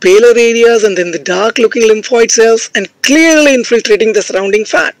slightly paler areas and then the dark looking lymphoid cells and clearly infiltrating the surrounding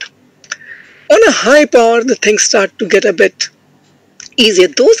fat. On a high power, the things start to get a bit easier.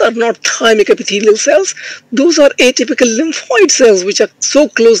 Those are not thymic epithelial cells. Those are atypical lymphoid cells which are so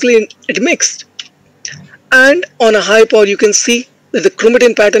closely admixed. And on a high power, you can see that the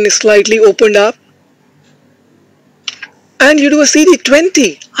chromatin pattern is slightly opened up. And you do a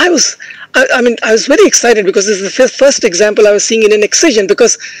CD20. I was very excited, because this is the first example I was seeing in an excision,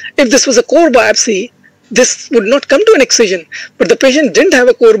 because if this was a core biopsy, this would not come to an excision. But the patient didn't have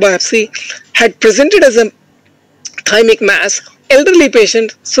a core biopsy, had presented as a thymic mass, elderly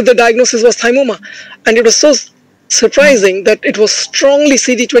patient, so the diagnosis was thymoma. And it was so surprising that it was strongly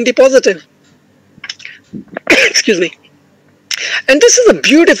CD20 positive. Excuse me. And this is a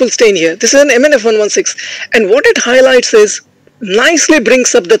beautiful stain here. This is an MNF116. And what it highlights is, nicely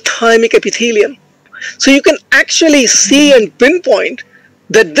brings up the thymic epithelium. So you can actually see and pinpoint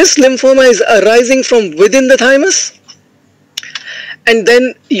that this lymphoma is arising from within the thymus. And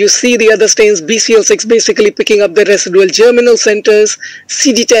then you see the other stains, BCL6 basically picking up the residual germinal centers,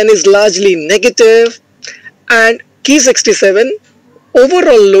 CD10 is largely negative, and Ki67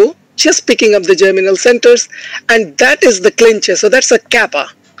 overall low, just picking up the germinal centers, and that is the clincher. So that's a kappa,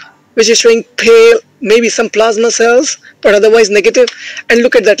 which is showing pale, maybe some plasma cells, but otherwise negative. And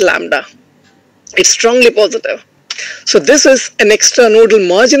look at that lambda. It's strongly positive. So this is an extranodal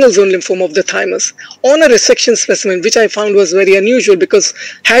marginal zone lymphoma of the thymus on a resection specimen, which I found was very unusual, because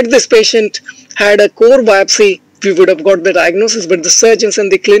had this patient had a core biopsy, we would have got the diagnosis, but the surgeons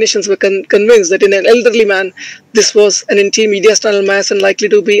and the clinicians were convinced that in an elderly man, this was an intermediastinal mass and likely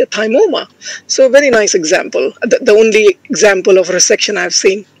to be a thymoma. So a very nice example, the only example of resection I've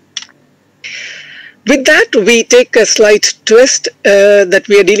seen. With that, we take a slight twist that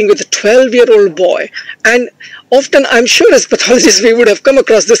we are dealing with a 12-year-old boy. And often, I'm sure as pathologists, we would have come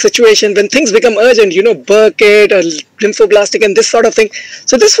across this situation when things become urgent, Burkitt or lymphoblastic and this sort of thing.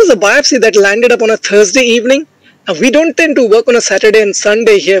 So this was a biopsy that landed up on a Thursday evening. Now, we don't tend to work on a Saturday and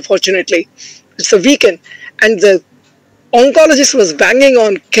Sunday here, fortunately. It's a weekend. And the oncologist was banging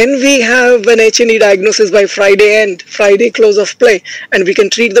on, can we have an H&E diagnosis by Friday end, Friday close of play, and we can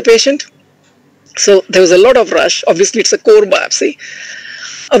treat the patient? So there was a lot of rush. Obviously, it's a core biopsy.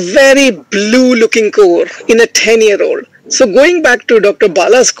 A very blue looking core in a 10-year-old. So going back to Dr.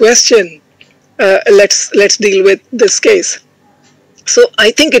 Bala's question, let's deal with this case. So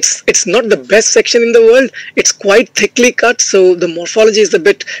I think it's not the best section in the world. It's quite thickly cut, so the morphology is a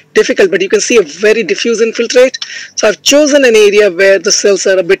bit difficult, but you can see a very diffuse infiltrate. So I've chosen an area where the cells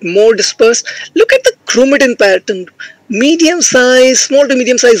are a bit more dispersed. Look at the chromatin pattern. Medium size, small to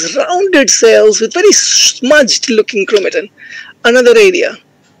medium size rounded cells with very smudged looking chromatin. Another area.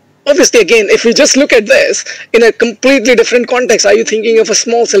 Obviously, again, if you just look at this in a completely different context, are you thinking of a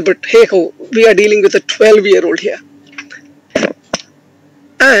small cell? But hey ho, we are dealing with a 12-year-old here.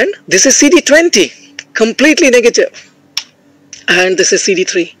 And this is CD20, completely negative. And this is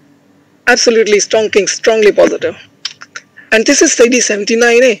CD3, absolutely strongly positive. And this is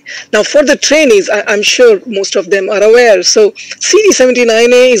CD79A. Now for the trainees, I'm sure most of them are aware. So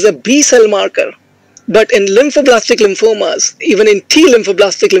CD79A is a B cell marker. But in lymphoblastic lymphomas, even in T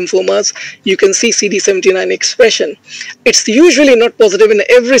lymphoblastic lymphomas, you can see CD79 expression. It's usually not positive in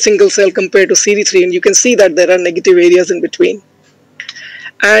every single cell compared to CD3, and you can see that there are negative areas in between.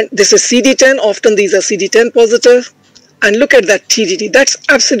 And this is CD10, often these are CD10 positive. And look at that TDT, that's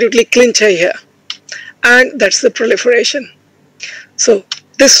absolutely clincher here. And that's the proliferation. So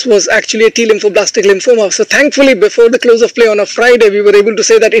this was actually a T lymphoblastic lymphoma. So thankfully, before the close of play on a Friday, we were able to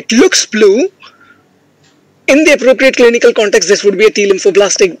say that it looks blue. In the appropriate clinical context, this would be a T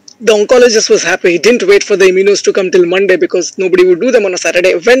lymphoblastic. The oncologist was happy. He didn't wait for the immunos to come till Monday because nobody would do them on a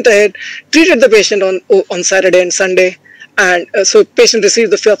Saturday. Went ahead, treated the patient on Saturday and Sunday. And so patient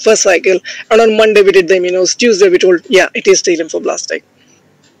received the first cycle. And on Monday, we did the immunos. Tuesday, we told, yeah, it is T lymphoblastic.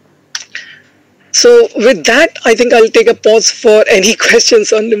 So with that, I think I'll take a pause for any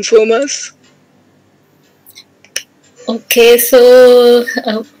questions on lymphomas. Okay, so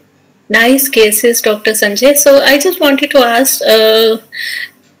nice cases, Dr. Sanjay. So I just wanted to ask,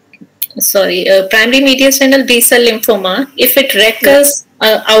 primary mediastinal B-cell lymphoma, if it recurs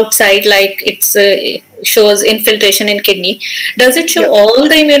outside, like it shows infiltration in kidney, does it show all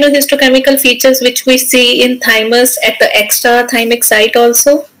the immunohistochemical features which we see in thymus at the extra thymic site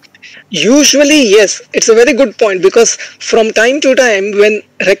also? Usually, yes. It's a very good point, because from time to time when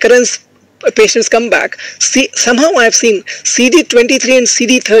recurrence patients come back, somehow I have seen CD23 and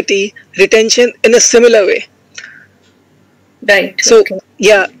CD30 retention in a similar way. Right. So, okay.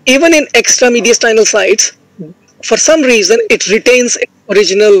 Yeah, even in extra mediastinal sites, for some reason, it retains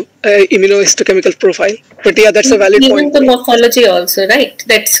original immunohistochemical profile. But yeah, that's a valid point. Even the morphology also, right?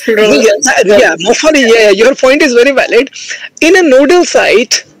 That's morphology. Yeah, your point is very valid. In a nodal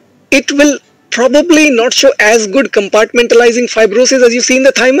site, it will probably not show as good compartmentalizing fibrosis as you see in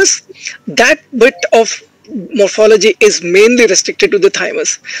the thymus. That bit of morphology is mainly restricted to the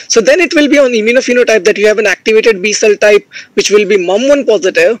thymus. So then it will be on immunophenotype that you have an activated B cell type, which will be MUM1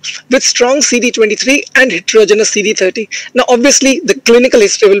 positive with strong CD23 and heterogeneous CD30. Now, obviously, the clinical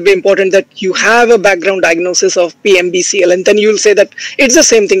history will be important, that you have a background diagnosis of PMBCL, and then you'll say that it's the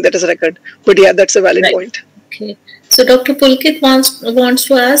same thing that is recurred. But yeah, that's a valid point. Okay. So Dr. Pulkit wants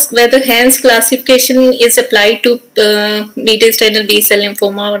to ask whether Hans classification is applied to mediastinal B-cell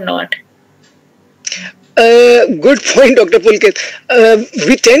lymphoma or not. Good point, Dr. Pulkit.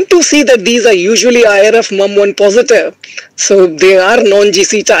 We tend to see that these are usually IRF MUM1 positive, so they are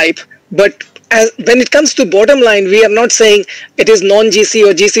non-GC type. But when it comes to bottom line, we are not saying it is non-GC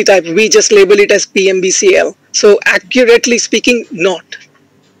or GC type. We just label it as PMBCL. So accurately speaking, not.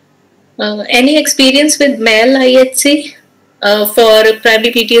 Any experience with male IHC for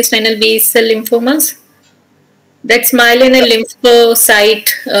primary mediastinal B-cell lymphomas? That's myelin and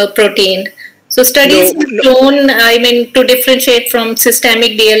lymphocyte protein. So studies have shown, to differentiate from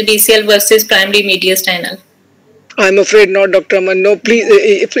systemic DLBCL versus primary mediastinal. I'm afraid not, Dr. Aman. No,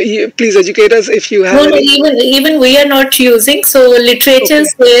 please educate us if you have. No, even we are not using. So literature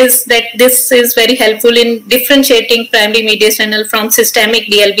says that this is very helpful in differentiating primary mediastinal from systemic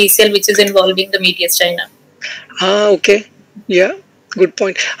DLBCL, which is involving the mediastinum. Okay. Yeah, good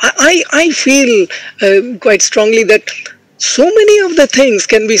point. I feel quite strongly that so many of the things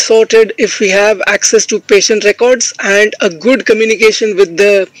can be sorted if we have access to patient records and a good communication with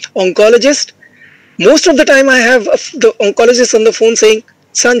the oncologist. Most of the time I have the oncologist on the phone saying,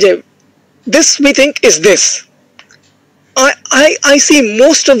 Sanjay, this we think is this. I see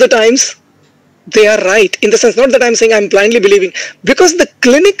most of the times they are right, in the sense not that I'm saying I'm blindly believing, because the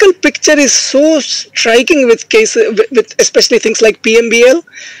clinical picture is so striking with cases, with especially things like PMBL,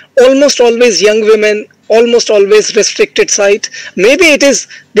 almost always young women, almost always restricted site. Maybe it is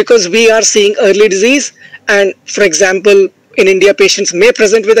because we are seeing early disease, and for example, in India, patients may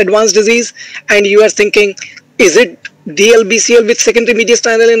present with advanced disease, and you are thinking, is it DLBCL with secondary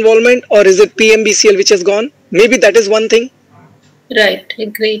mediastinal involvement, or is it PMBCL which has gone? Maybe that is one thing. Right,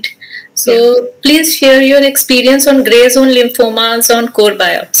 great. So please share your experience on gray zone lymphomas on core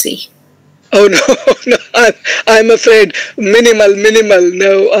biopsy. Oh no, I'm afraid minimal.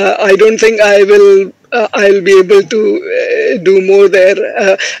 No, I don't think I will. I'll be able to do more there.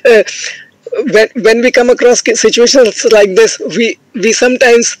 When we come across situations like this, we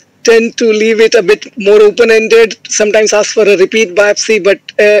sometimes tend to leave it a bit more open-ended, sometimes ask for a repeat biopsy, but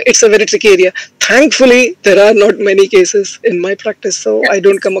it's a very tricky area. Thankfully, there are not many cases in my practice, so I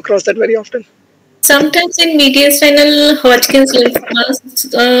don't come across that very often. Sometimes in mediastinal Hodgkin's lymphomas,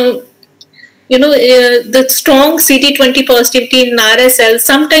 the strong CD20 positivity in RSL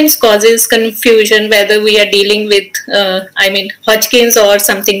sometimes causes confusion whether we are dealing with, Hodgkin's or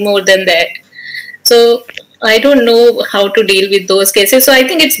something more than that. So I don't know how to deal with those cases. So I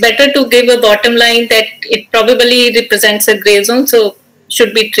think it's better to give a bottom line that it probably represents a gray zone, so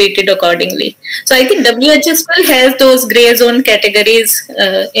should be treated accordingly. So I think WHO still has those gray zone categories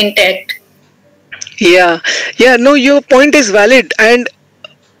intact. Yeah, no, your point is valid, and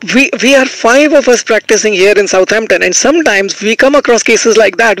we are 5 of us practicing here in Southampton, and sometimes we come across cases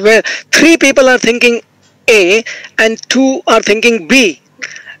like that where 3 people are thinking A and 2 are thinking B.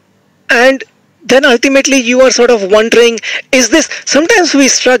 And then ultimately you are sort of wondering, is this, sometimes we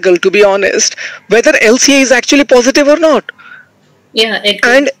struggle, to be honest, whether LCA is actually positive or not. Yeah,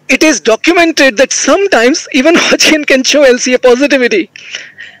 exactly. And it is documented that sometimes even Hodgkin can show LCA positivity.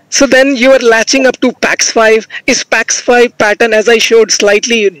 So then you are latching up to PAX5. Is PAX5 pattern, as I showed,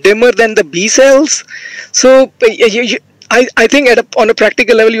 slightly dimmer than the B cells? So I think on a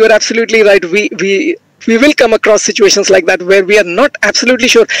practical level, you are absolutely right. We will come across situations like that where we are not absolutely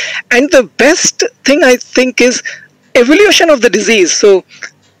sure. And the best thing, I think, is evolution of the disease. So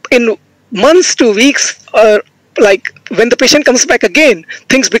in months to weeks, or like when the patient comes back again,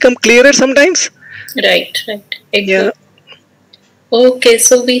 things become clearer sometimes. Right. Exactly. Yeah. Okay,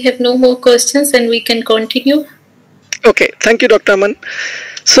 so we have no more questions and we can continue. Okay, thank you, Dr. Aman.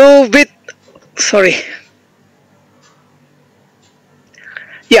 So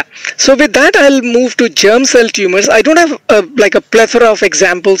so with that, I'll move to germ cell tumors. I don't have a plethora of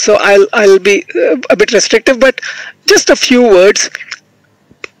examples, so I'll be a bit restrictive, but just a few words.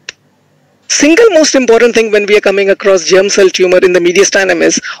 Single most important thing when we are coming across germ cell tumor in the mediastinum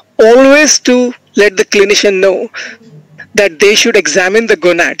is always to let the clinician know that they should examine the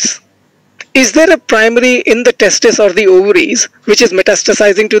gonads. Is there a primary in the testis or the ovaries which is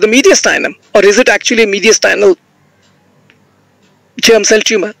metastasizing to the mediastinum, or is it actually a mediastinal germ cell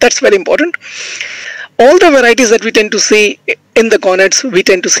tumor? That's very important. All the varieties that we tend to see in the gonads, we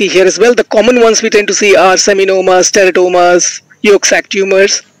tend to see here as well. The common ones we tend to see are seminomas, teratomas, yolk sac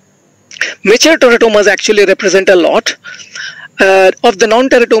tumors. Mature teratomas actually represent a lot. Of the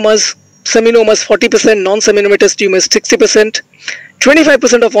non-teratomas, seminomas 40%, non-seminomatous tumors 60%.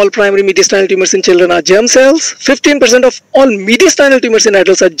 25% of all primary mediastinal tumors in children are germ cells. 15% of all mediastinal tumors in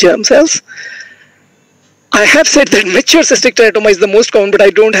adults are germ cells. I have said that mature cystic teratoma is the most common, but I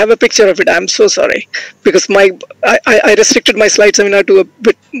don't have a picture of it. I'm so sorry, because I restricted my slide seminar to a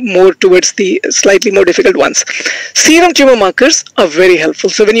bit more towards the slightly more difficult ones. Serum tumor markers are very helpful.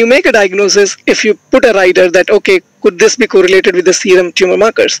 So when you make a diagnosis, if you put a rider that, okay, could this be correlated with the serum tumor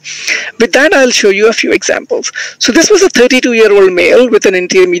markers? With that, I'll show you a few examples. So this was a 32-year-old male with an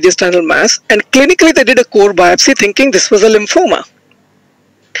anterior mediastinal mass, and clinically they did a core biopsy thinking this was a lymphoma.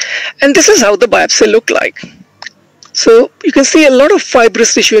 And this is how the biopsy looked like. So you can see a lot of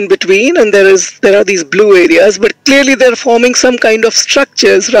fibrous tissue in between, and there are these blue areas, but clearly they're forming some kind of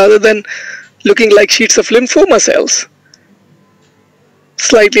structures rather than looking like sheets of lymphoma cells.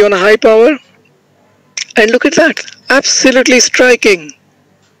 Slightly on a high power. And look at that, absolutely striking.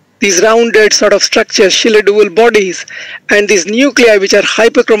 These rounded sort of structures, Schiller-Duval bodies, and these nuclei which are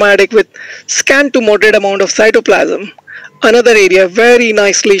hyperchromatic with scant to moderate amount of cytoplasm. Another area very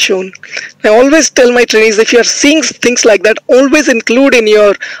nicely shown. I always tell my trainees, if you are seeing things like that, always include in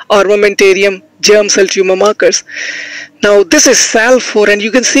your armamentarium germ cell tumor markers. Now this is SAL4, and you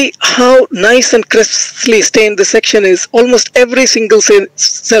can see how nice and crisply stained the section is. Almost every single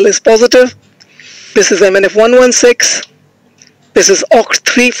cell is positive. This is MNF116. This is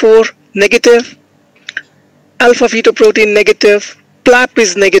OCT34 negative. Alpha fetoprotein negative. PLAP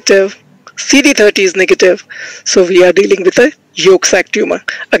is negative. CD30 is negative. So we are dealing with a yolk sac tumor.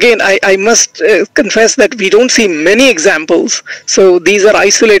 Again, I must confess that we don't see many examples. So these are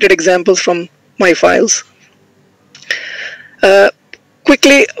isolated examples from my files.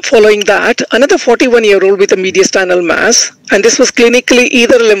 Quickly following that, another 41-year-old with a mediastinal mass, and this was clinically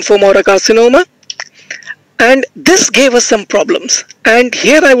either a lymphoma or a carcinoma. And this gave us some problems. And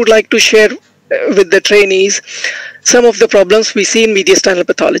here I would like to share with the trainees some of the problems we see in mediastinal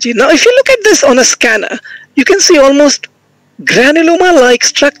pathology. Now, if you look at this on a scanner, you can see almost granuloma-like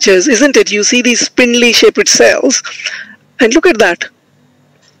structures, isn't it? You see these spindly shaped cells. And look at that.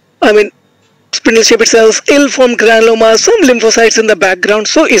 I mean, spindle shaped cells, ill-formed granuloma, some lymphocytes in the background.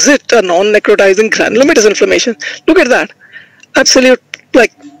 So is it a non-necrotizing granulomatous inflammation? Look at that. Absolute,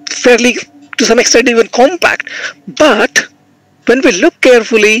 like fairly, to some extent, even compact. But when we look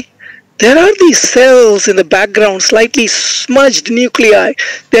carefully, there are these cells in the background, slightly smudged nuclei.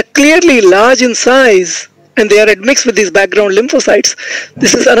 They are clearly large in size, and they are admixed with these background lymphocytes.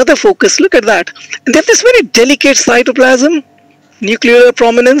 This is another focus. Look at that. And they have this very delicate cytoplasm, nuclear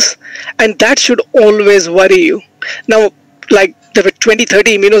prominence, and that should always worry you. Now, like there were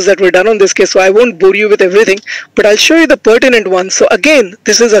 20-30 immunos that were done on this case, so I won't bore you with everything, but I'll show you the pertinent ones. So again,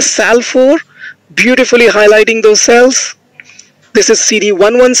 this is a SAL4, beautifully highlighting those cells. This is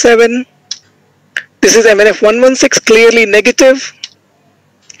CD117. This is MNF116, clearly negative.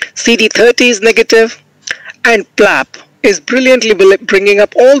 CD30 is negative. And PLAP, is brilliantly bringing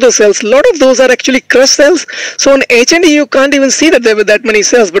up all the cells. A lot of those are actually crushed cells. So on H&E, you can't even see that there were that many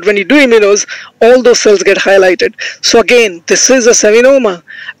cells. But when you do immunos, all those cells get highlighted. So again, this is a seminoma.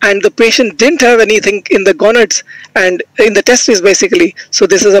 And the patient didn't have anything in the gonads and in the testes, basically. So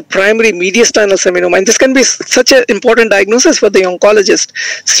this is a primary mediastinal seminoma. And this can be such an important diagnosis for the oncologist.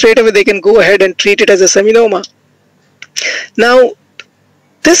 Straight away, they can go ahead and treat it as a seminoma. Now,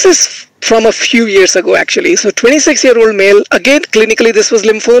 this is from a few years ago, actually. So 26-year-old male, again, clinically, this was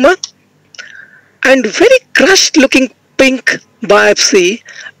lymphoma. And very crushed looking pink biopsy.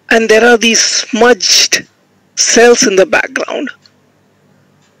 And there are these smudged cells in the background.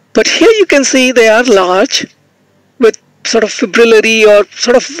 But here you can see they are large with sort of fibrillary or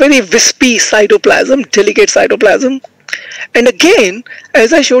sort of very wispy cytoplasm, delicate cytoplasm. And again,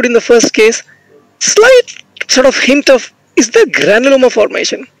 as I showed in the first case, slight sort of hint of, is there granuloma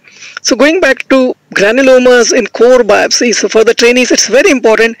formation? So going back to granulomas in core biopsies, so for the trainees, it's very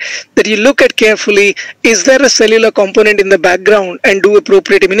important that you look at carefully, is there a cellular component in the background, and do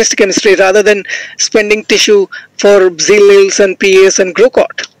appropriate immunohistochemistry rather than spending tissue for Zilils and PAs and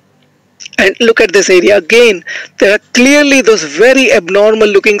Grocott. And look at this area again, there are clearly those very abnormal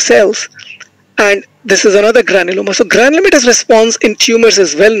looking cells. And this is another granuloma. So granulomatous response in tumors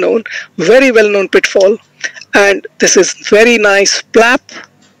is well known, very well known pitfall. And this is very nice PLAP,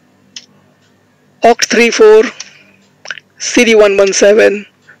 OCT34, CD117.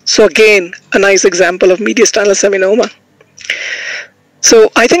 So again, a nice example of mediastinal seminoma.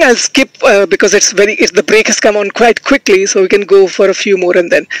 So I think I'll skip because the break has come on quite quickly, so we can go for a few more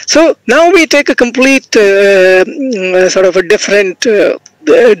and then. So now we take a complete sort of a different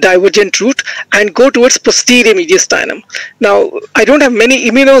divergent route and go towards posterior mediastinum. Now, I don't have many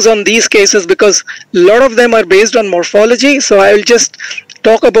immunos on these cases because a lot of them are based on morphology, so I will just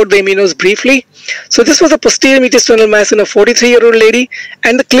talk about the immunos briefly. So this was a posterior mediastinal mass in a 43-year-old lady,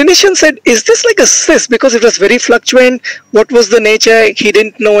 and the clinician said, is this like a cyst? Because it was very fluctuant. What was the nature? He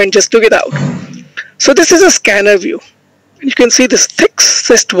didn't know and just took it out. So this is a scanner view. You can see this thick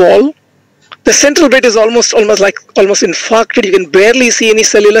cyst wall. The central bit is almost infarcted. You can barely see any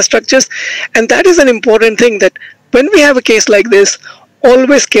cellular structures. And that is an important thing, that when we have a case like this,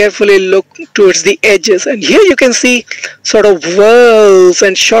 always carefully look towards the edges. And here you can see sort of whorls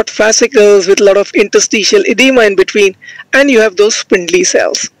and short fascicles with a lot of interstitial edema in between. And you have those spindly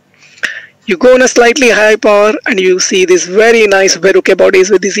cells. You go on a slightly high power and you see these very nice Verruca bodies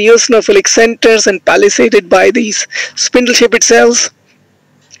with these eosinophilic centers and palisaded by these spindle-shaped cells.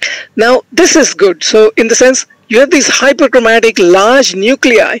 Now, this is good. So, in the sense, you have these hyperchromatic large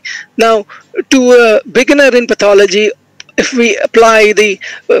nuclei. Now, to a beginner in pathology, if we apply the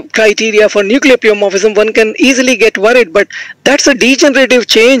criteria for nuclear pleomorphism, one can easily get worried, but that's a degenerative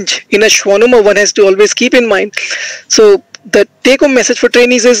change in a schwannoma one has to always keep in mind. So, the take-home message for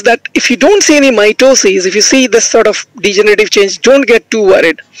trainees is that if you don't see any mitoses, if you see this sort of degenerative change, don't get too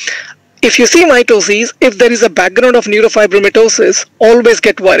worried. If you see mitoses, if there is a background of neurofibromatosis, always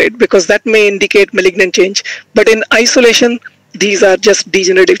get worried because that may indicate malignant change. But in isolation, these are just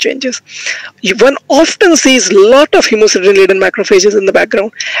degenerative changes. One often sees a lot of hemosiderin-laden macrophages in the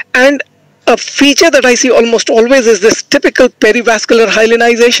background. And a feature that I see almost always is this typical perivascular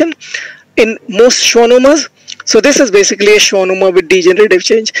hyalinization in most schwannomas. So this is basically a schwannoma with degenerative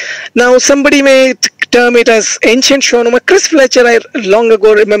change. Now somebody may term it as ancient schwannoma. Chris Fletcher, I long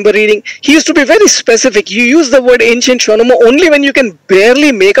ago remember reading, he used to be very specific. You use the word ancient schwannoma only when you can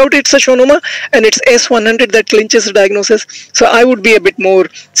barely make out it's a schwannoma, and it's S100 that clinches the diagnosis. So I would be a bit more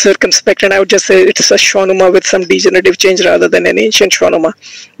circumspect and I would just say it's a schwannoma with some degenerative change rather than an ancient schwannoma.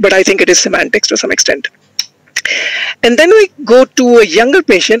 But I think it is semantics to some extent. And then we go to a younger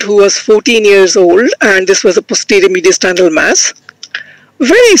patient who was 14 years old, and this was a posterior mediastinal mass.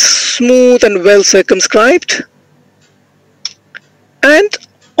 Very smooth and well circumscribed. And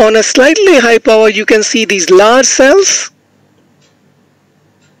on a slightly high power, you can see these large cells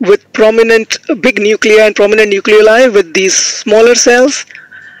with prominent big nuclei and prominent nucleoli with these smaller cells.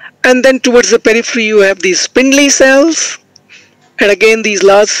 And then towards the periphery, you have these spindly cells. And again, these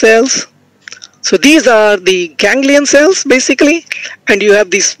large cells. So these are the ganglion cells basically, and you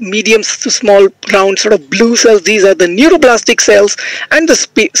have these medium to small round sort of blue cells. These are the neuroblastic cells, and the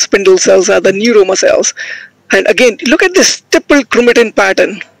spindle cells are the neuroma cells. And again, look at this stippled chromatin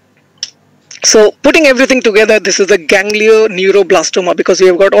pattern. So putting everything together, this is a ganglioneuroblastoma because we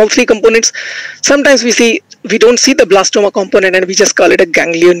have got all three components. Sometimes we don't see the blastoma component and we just call it a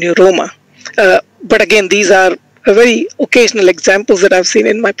ganglioneuroma. But again, these are very occasional examples that I've seen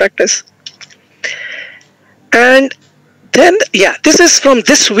in my practice. And Then, yeah, this is from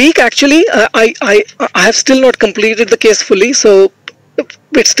this week actually. I have still not completed the case fully, so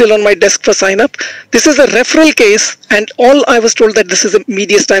it's still on my desk for sign up. This is a referral case, and all I was told that this is a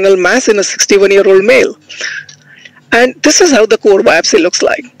mediastinal mass in a 61-year-old male. And this is how the core biopsy looks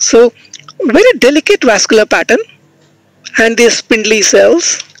like. So, very delicate vascular pattern, and these spindly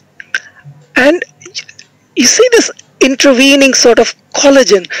cells. And you see this intervening sort of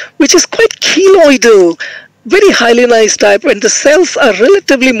collagen, which is quite keloidal, very hyalinized type, and the cells are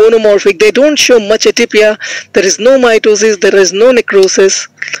relatively monomorphic. They don't show much atypia. There is no mitosis, there is no necrosis.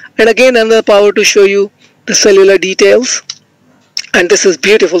 And again, another power to show you the cellular details. And this is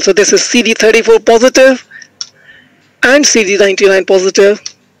beautiful. So this is CD34 positive and CD99 positive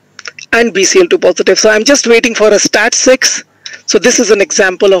and BCL2 positive. So I'm just waiting for a STAT6. So this is an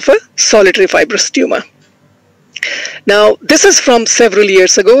example of a solitary fibrous tumor. Now, this is from several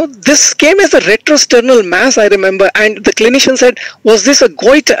years ago. This came as a retrosternal mass, I remember, and the clinician said, was this a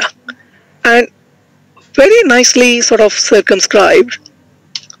goiter? And very nicely sort of circumscribed,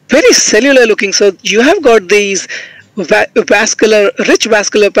 very cellular looking. So you have got these vascular, rich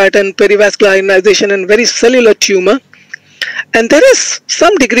vascular pattern, perivascular ionization, and very cellular tumor. And there is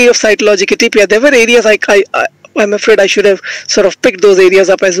some degree of cytologic atypia. There were areas I'm afraid I should have sort of picked those areas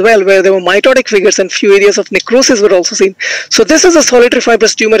up as well, where there were mitotic figures and few areas of necrosis were also seen. So this is a solitary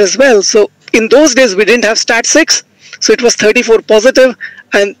fibrous tumor as well. So in those days we didn't have STAT6, so it was 34 positive,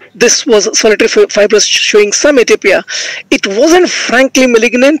 and this was solitary fibrous showing some atypia. It wasn't frankly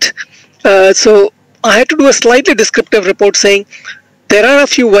malignant, so I had to do a slightly descriptive report saying there are a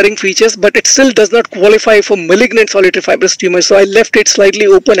few worrying features, but it still does not qualify for malignant solitary fibrous tumor. So I left it slightly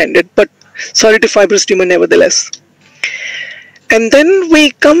open-ended, but solitary fibrous tumor nevertheless. And then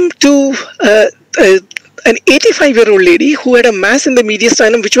we come to an 85-year-old lady who had a mass in the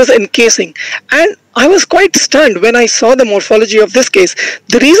mediastinum which was encasing. And I was quite stunned when I saw the morphology of this case.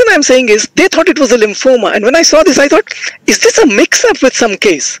 The reason I'm saying is they thought it was a lymphoma. And when I saw this, I thought, is this a mix-up with some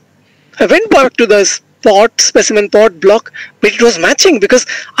case? I went back to the specimen pot block, but it was matching because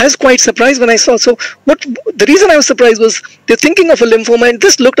I was quite surprised when I saw. So the reason I was surprised was they're thinking of a lymphoma, and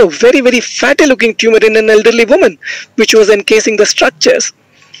this looked a very, very fatty looking tumor in an elderly woman, which was encasing the structures.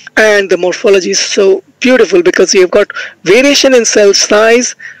 And the morphology is so beautiful because you've got variation in cell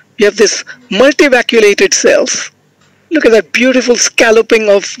size. You have this multivacuolated cells. Look at that beautiful scalloping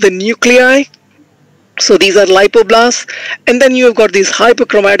of the nuclei. So these are lipoblasts, and then you have got these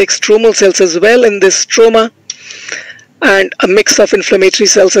hyperchromatic stromal cells as well in this stroma, and a mix of inflammatory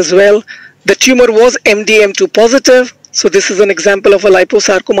cells as well. The tumor was MDM2 positive, so this is an example of a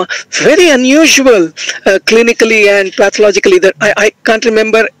liposarcoma. Very unusual clinically and pathologically. That I can't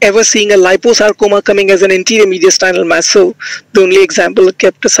remember ever seeing a liposarcoma coming as an anterior mediastinal mass, so the only example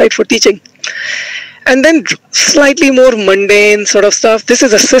kept aside for teaching. And then slightly more mundane sort of stuff. This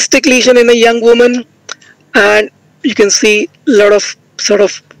is a cystic lesion in a young woman. And you can see a lot of sort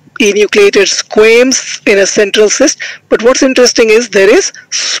of enucleated squames in a central cyst. But what's interesting is there is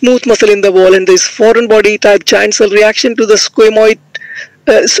smooth muscle in the wall, and this foreign body type giant cell reaction to the squamoid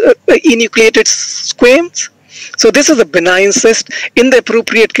enucleated squames. So this is a benign cyst in the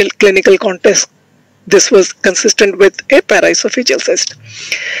appropriate clinical context. This was consistent with a paraesophageal cyst.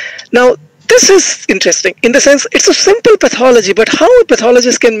 Now, this is interesting in the sense it's a simple pathology, but how a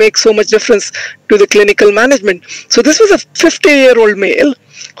pathologist can make so much difference to the clinical management. So this was a 50-year-old male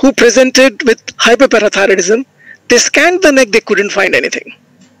who presented with hyperparathyroidism. They scanned the neck, they couldn't find anything.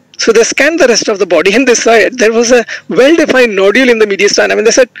 So they scanned the rest of the body, and they said there was a well-defined nodule in the mediastinum. And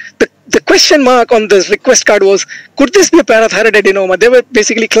they said the question mark on this request card was, could this be a parathyroid adenoma? They were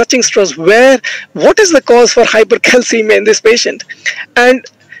basically clutching straws. What is the cause for hypercalcemia in this patient? And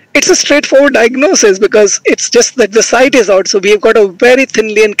it's a straightforward diagnosis because it's just that the site is out. So we have got a very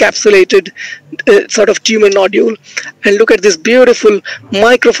thinly encapsulated sort of tumor nodule. And look at this beautiful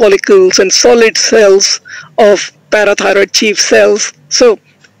microfollicles and solid cells of parathyroid chief cells. So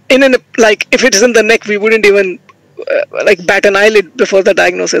like if it is in the neck, we wouldn't even like bat an eyelid before the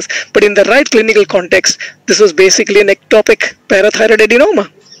diagnosis. But in the right clinical context, this was basically an ectopic parathyroid adenoma.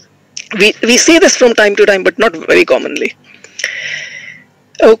 We see this from time to time, but not very commonly.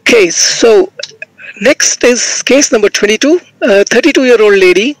 Okay, so next is case number 22, 32-year-old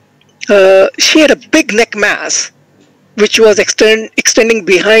lady. She had a big neck mass, which was extending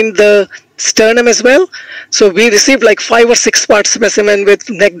behind the sternum as well. So we received like 5 or 6 part specimen with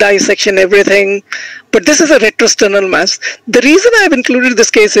neck dissection, everything. But this is a retrosternal mass. The reason I've included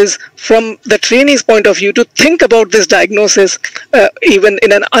this case is from the trainee's point of view to think about this diagnosis even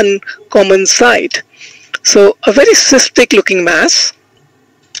in an uncommon site. So a very cystic looking mass,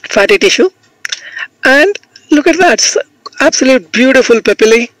 fatty tissue, and look at that, absolute beautiful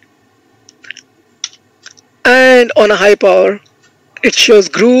papillae. And on a high power, it shows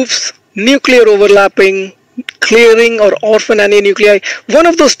grooves, nuclear overlapping, clearing or orphan anenuclei. One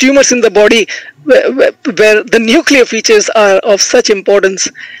of those tumors in the body where the nuclear features are of such importance,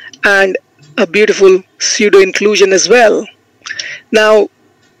 and a beautiful pseudo inclusion as well. Now,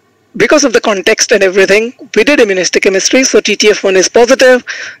 because of the context and everything, we did immunohistochemistry, so TTF1 is positive.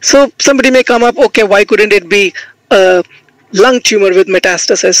 So somebody may come up, okay, why couldn't it be a lung tumor with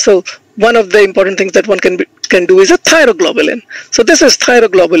metastasis? So one of the important things that one can do is a thyroglobulin. So this is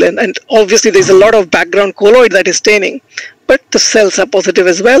thyroglobulin, and obviously there's a lot of background colloid that is staining, but the cells are positive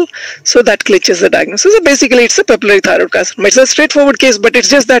as well, so that clinches the diagnosis. So basically it's a papillary thyroid carcinoma. It's a straightforward case, but it's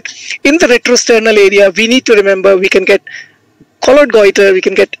just that in the retrosternal area, we need to remember we can get colloid goiter, we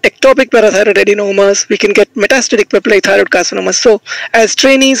can get ectopic parathyroid adenomas, we can get metastatic papillary thyroid carcinomas. So as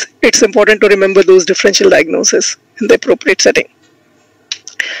trainees, it's important to remember those differential diagnoses in the appropriate setting.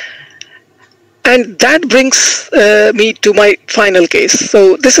 And that brings me to my final case.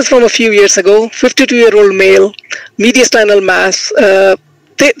 So this is from a few years ago, 52-year-old male, mediastinal mass.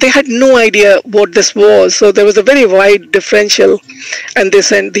 They had no idea what this was. So there was a very wide differential, and they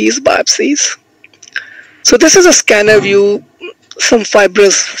sent these biopsies. So this is a scanner view, some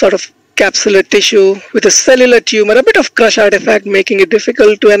fibrous sort of capsular tissue with a cellular tumor, a bit of crush artifact making it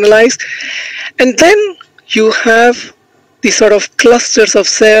difficult to analyze. And then you have these sort of clusters of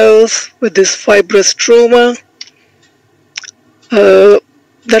cells with this fibrous stroma.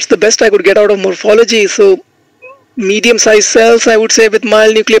 That's the best I could get out of morphology. So medium-sized cells, I would say, with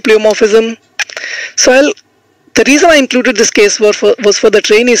mild nuclear pleomorphism. So the reason I included this case was for the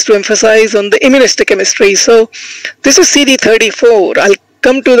trainees to emphasize on the immunohistochemistry. So this is CD34. I'll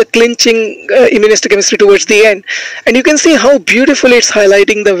come to the clinching immunohistochemistry towards the end. And you can see how beautifully it's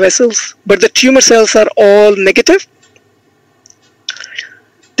highlighting the vessels, but the tumor cells are all negative.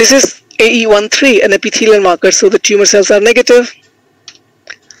 This is AE13, an epithelial marker, so the tumor cells are negative.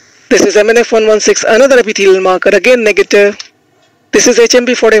 This is MNF116, another epithelial marker, again negative. This is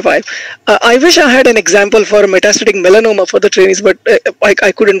HMB45. I wish I had an example for metastatic melanoma for the trainees, but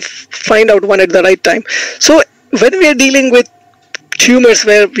I couldn't find out one at the right time. So when we are dealing with tumors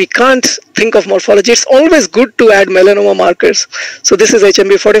where we can't think of morphology, it's always good to add melanoma markers. So this is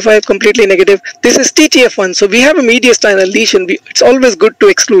HMB45, completely negative. This is TTF1. So we have a mediastinal lesion. It's always good to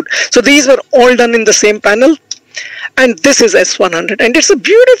exclude. So these were all done in the same panel. And this is S100. And it's a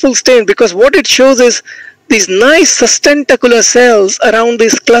beautiful stain because what it shows is these nice sustentacular cells around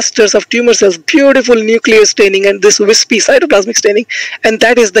these clusters of tumor cells, beautiful nuclear staining and this wispy cytoplasmic staining. And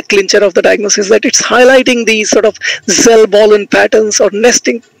that is the clincher of the diagnosis, that it's highlighting these sort of Zell-Bolin patterns or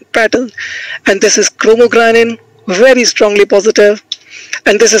nesting patterns. And this is chromogranin, very strongly positive.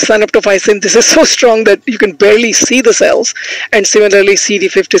 And this is synaptophysin. This is so strong that you can barely see the cells. And similarly,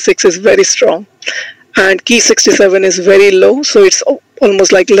 CD56 is very strong. And Ki67 is very low, so it's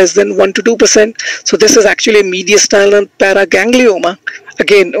almost like less than 1 to 2%. So this is actually a mediastinal paraganglioma.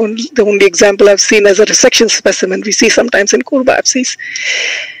 Again, the only example I've seen as a resection specimen we see sometimes in core biopsies.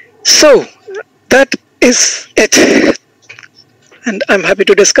 So that is it. And I'm happy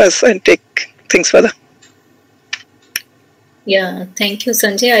to discuss and take things further. Yeah, thank you,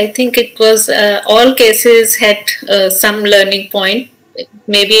 Sanjay. I think it was all cases had some learning point.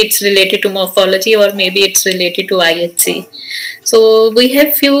 Maybe it's related to morphology or maybe it's related to IHC. So we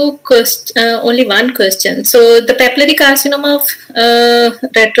have only one question. So the papillary carcinoma of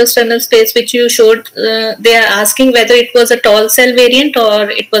retrosternal space which you showed, they are asking whether it was a tall cell variant or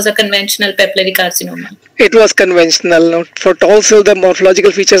it was a conventional papillary carcinoma. It was conventional. For tall cell, the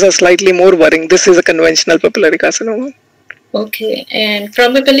morphological features are slightly more worrying. This is a conventional papillary carcinoma. Okay, and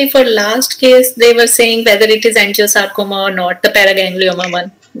probably for last case, they were saying whether it is angiosarcoma or not, the paraganglioma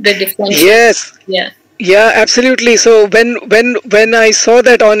one, the difference. Yes. Yeah. Yeah, absolutely. So when I saw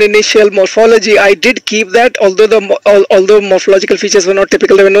that on initial morphology, I did keep that, although morphological features were not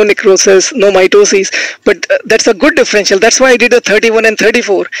typical, there were no necrosis, no mitosis, but that's a good differential. That's why I did a 31 and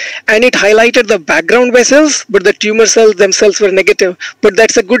 34, and it highlighted the background vessels, but the tumor cells themselves were negative. But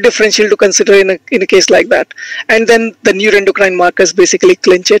that's a good differential to consider in a case like that. And then the neuroendocrine markers basically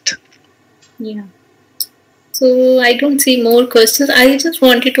clinch it. Yeah. So I don't see more questions. I just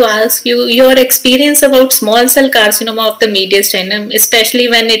wanted to ask you your experience about small cell carcinoma of the mediastinum, especially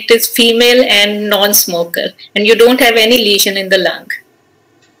when it is female and non-smoker, and you don't have any lesion in the lung.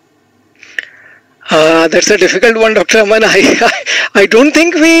 That's a difficult one, Dr. Aman. I don't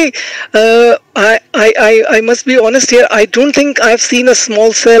think I must be honest here. I don't think I've seen a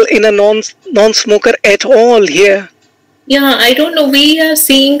small cell in a non-smoker at all here. Yeah, I don't know. We are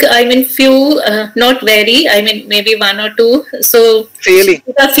seeing, I mean, few, not very, I mean, maybe one or two. So, Really?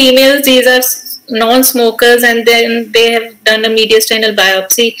 these are females, these are non-smokers, and then they have done a mediastinal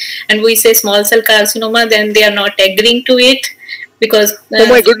biopsy, and we say small cell carcinoma, then they are not agreeing to it because. Oh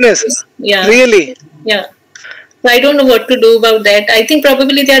my goodness. Yeah. Really? Yeah. So I don't know what to do about that. I think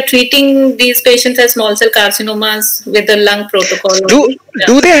probably they are treating these patients as small cell carcinomas with the lung protocol.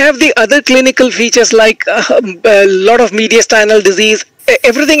 Do they have the other clinical features like a lot of mediastinal disease?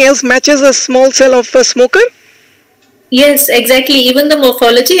 Everything else matches a small cell of a smoker? Yes, exactly. Even the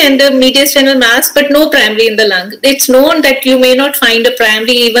morphology and the mediastinal mass, but no primary in the lung. It's known that you may not find a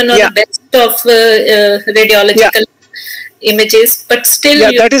primary even on the best of radiological images, but still.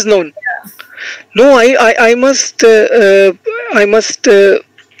 Yeah, that is known. No, I must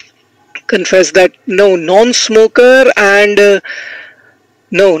confess that no, non-smoker and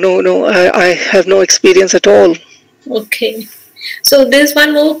no, I have no experience at all. Okay. So there's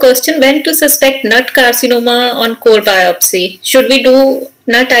one more question. When to suspect nut carcinoma on core biopsy? Should we do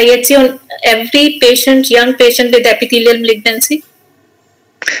nut IHC on every patient, young patient with epithelial malignancy?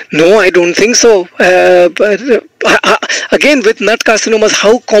 No, I don't think so. But again, with nut carcinomas,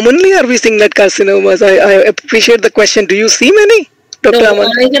 how commonly are we seeing nut carcinomas? I appreciate the question. Do you see many, Dr. No,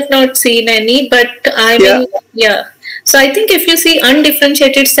 Aman? I have not seen any, but I mean, yeah. So I think if you see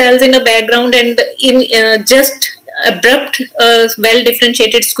undifferentiated cells in a background and in just abrupt,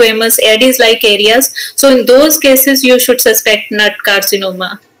 well-differentiated squamous Aedes-like areas, so in those cases, you should suspect nut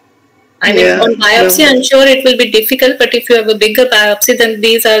carcinoma. I mean, on biopsy, I'm sure it will be difficult, but if you have a bigger biopsy, then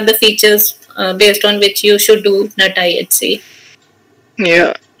these are the features based on which you should do nut IHC.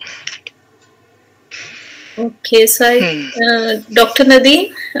 Yeah. Okay, so Dr.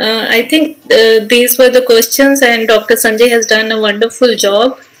 Nadeem, I think these were the questions, and Dr. Sanjay has done a wonderful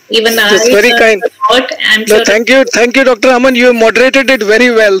job. Even That's very kind. Sure thank you, Dr. Aman. You moderated it very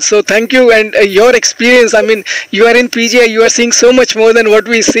well. So thank you, and your experience. I mean, you are in PGI. You are seeing so much more than what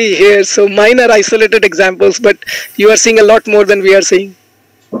we see here. So mine are isolated examples, but you are seeing a lot more than we are seeing.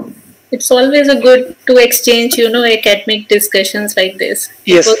 It's always a good to exchange, academic discussions like this.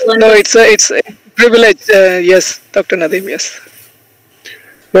 Yes. No, it's a privilege. Yes, Dr. Nadeem. Yes.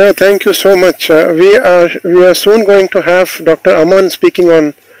 No, thank you so much. We are soon going to have Dr. Aman speaking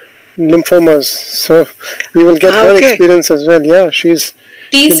on lymphomas, so we will get her experience as well. Yeah, she's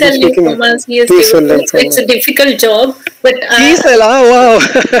T-cell lymphomas. It's a difficult job, but T-cell. Wow.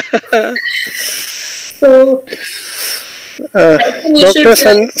 So, Dr.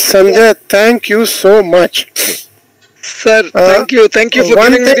 Sanjay, thank you so much, sir. Thank you for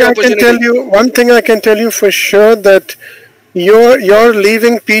giving me the opportunity. One thing I can tell you for sure that your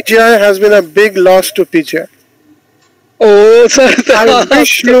leaving PGI has been a big loss to PGI. Oh, sir. I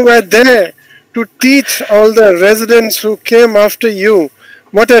wish you were there to teach all the residents who came after you.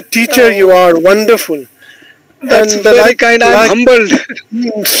 What a teacher you are. Wonderful. That's very kind. I'm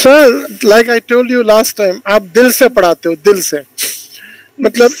humbled. Sir, like I told you last time, आप दिल से पढ़ाते हो, दिल से.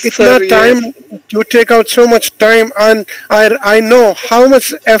 मतलब इतना time, you take out so much time, and I know how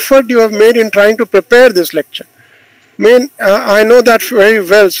much effort you have made in trying to prepare this lecture. I know that very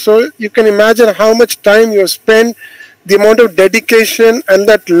well. So you can imagine how much time you have spent, the amount of dedication and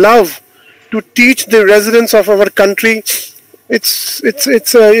that love to teach the residents of our country. It's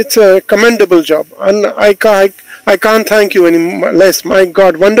a commendable job, and I can't thank you any less. My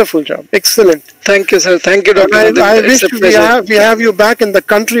God, wonderful job, excellent. Thank you, sir. Thank you, Dr. I wish we have you back in the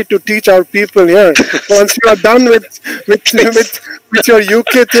country to teach our people here. Once you are done with your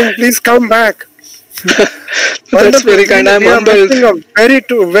UK thing, please come back. That's very kind. I'm humbled.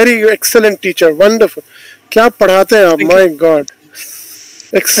 A very excellent teacher. Wonderful. क्या पढ़ाते हैं आप? My God.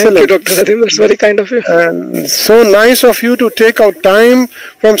 Excellent. Thank you, Dr. Nadeem. That's very kind of you. And so nice of you to take out time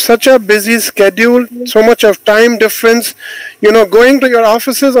from such a busy schedule, so much of time difference, going to your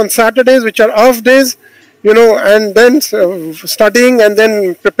offices on Saturdays, which are off days, and then studying and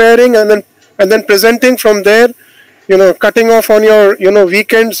then preparing and then presenting from there, cutting off on your,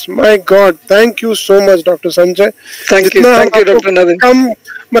 weekends. My God, thank you so much, Dr. Sanjay. Thank you, Dr. Nadeem.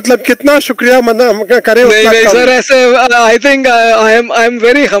 मतलब कितना शुक्रिया करें नहीं sir, ऐसे I think I'm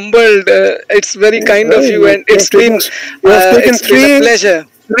very humbled. It's very kind of you, and it's been a pleasure.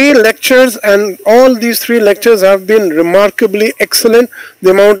 3 lectures, and all these 3 lectures have been remarkably excellent. The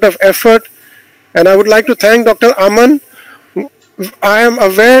amount of effort, and I would like to thank Dr. Aman. I am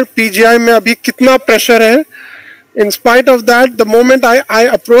aware PGI में अभी कितना pressure है. In spite of that, the moment I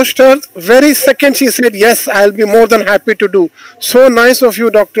approached her, very second she said, yes, I'll be more than happy to do. So nice of you,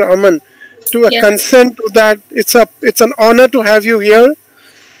 Dr. Aman, to consent to that. It's an honor to have you here.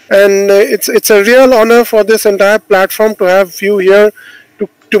 and it's a real honor for this entire platform to have you here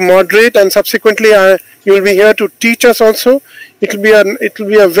to moderate, and subsequently you will be here to teach us also. It will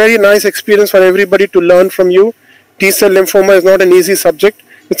be a very nice experience for everybody to learn from you. T-cell lymphoma is not an easy subject.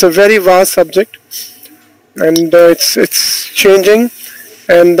 It's a very vast subject, and it's changing.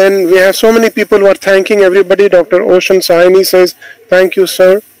 And then we have so many people who are thanking everybody. Dr. Ocean Saini says, "Thank you,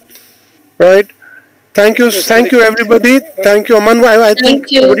 sir." Right? Thank you everybody. Thank you, Aman. I think,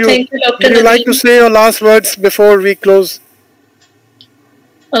 thank you, Dr. Would you like to say your last words before we close?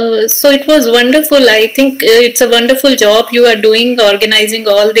 So it was wonderful. I think it's a wonderful job you are doing, organizing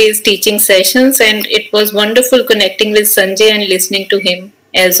all these teaching sessions, and it was wonderful connecting with Sanjay and listening to him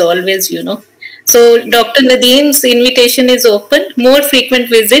as always, So Dr. Nadeem's invitation is open. More frequent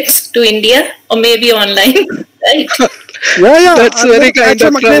visits to India or maybe online, right? Yeah. That's very kind,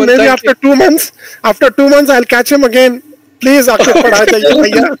 Dr. Again, maybe after 2 months. After 2 months, I'll catch him again. Please, Dr.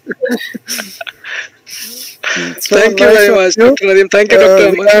 Thank you very much, Dr. Nadeem. Thank you, Dr.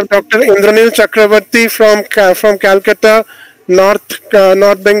 Aman. We have Dr. Indranil Chakravarti from Calcutta,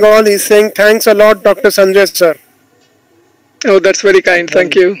 North Bengal. He's saying, "Thanks a lot, Dr. Sanjay, sir." Oh, that's very kind.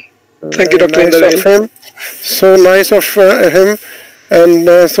 Thank you. Thank you, Dr. Indranil. So nice of him,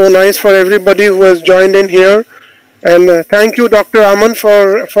 and so nice for everybody who has joined in here. And thank you, Dr. Aman,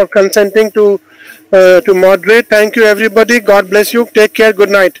 for consenting to moderate. Thank you, everybody. God bless you. Take care. Good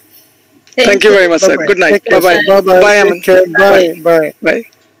night. Thank you very much, sir. Good night. Bye-bye. Bye-bye. Bye, Aman. Bye. Bye. Bye.